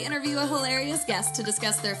Tuesday as we interview a hilarious guest to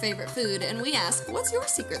discuss their favorite food, and we ask, what's your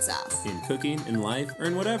secret sauce? In cooking, in life, or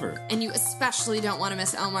in whatever. And you especially don't want to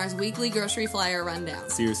miss Omar's weekly grocery flyer rundown.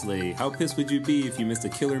 Seriously, how pissed would you be if you missed a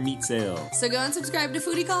killer meat sale? So go and subscribe to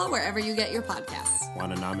Foodie Call wherever you get your podcasts.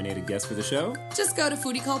 Want to nominate a guest for the show? Just go to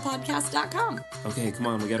foodiecallpodcast.com. Okay, come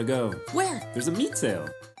on, we gotta go. Where? There's a meat sale.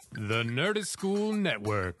 The Nerdist School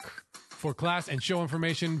Network. For class and show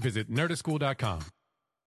information, visit nerdistschool.com.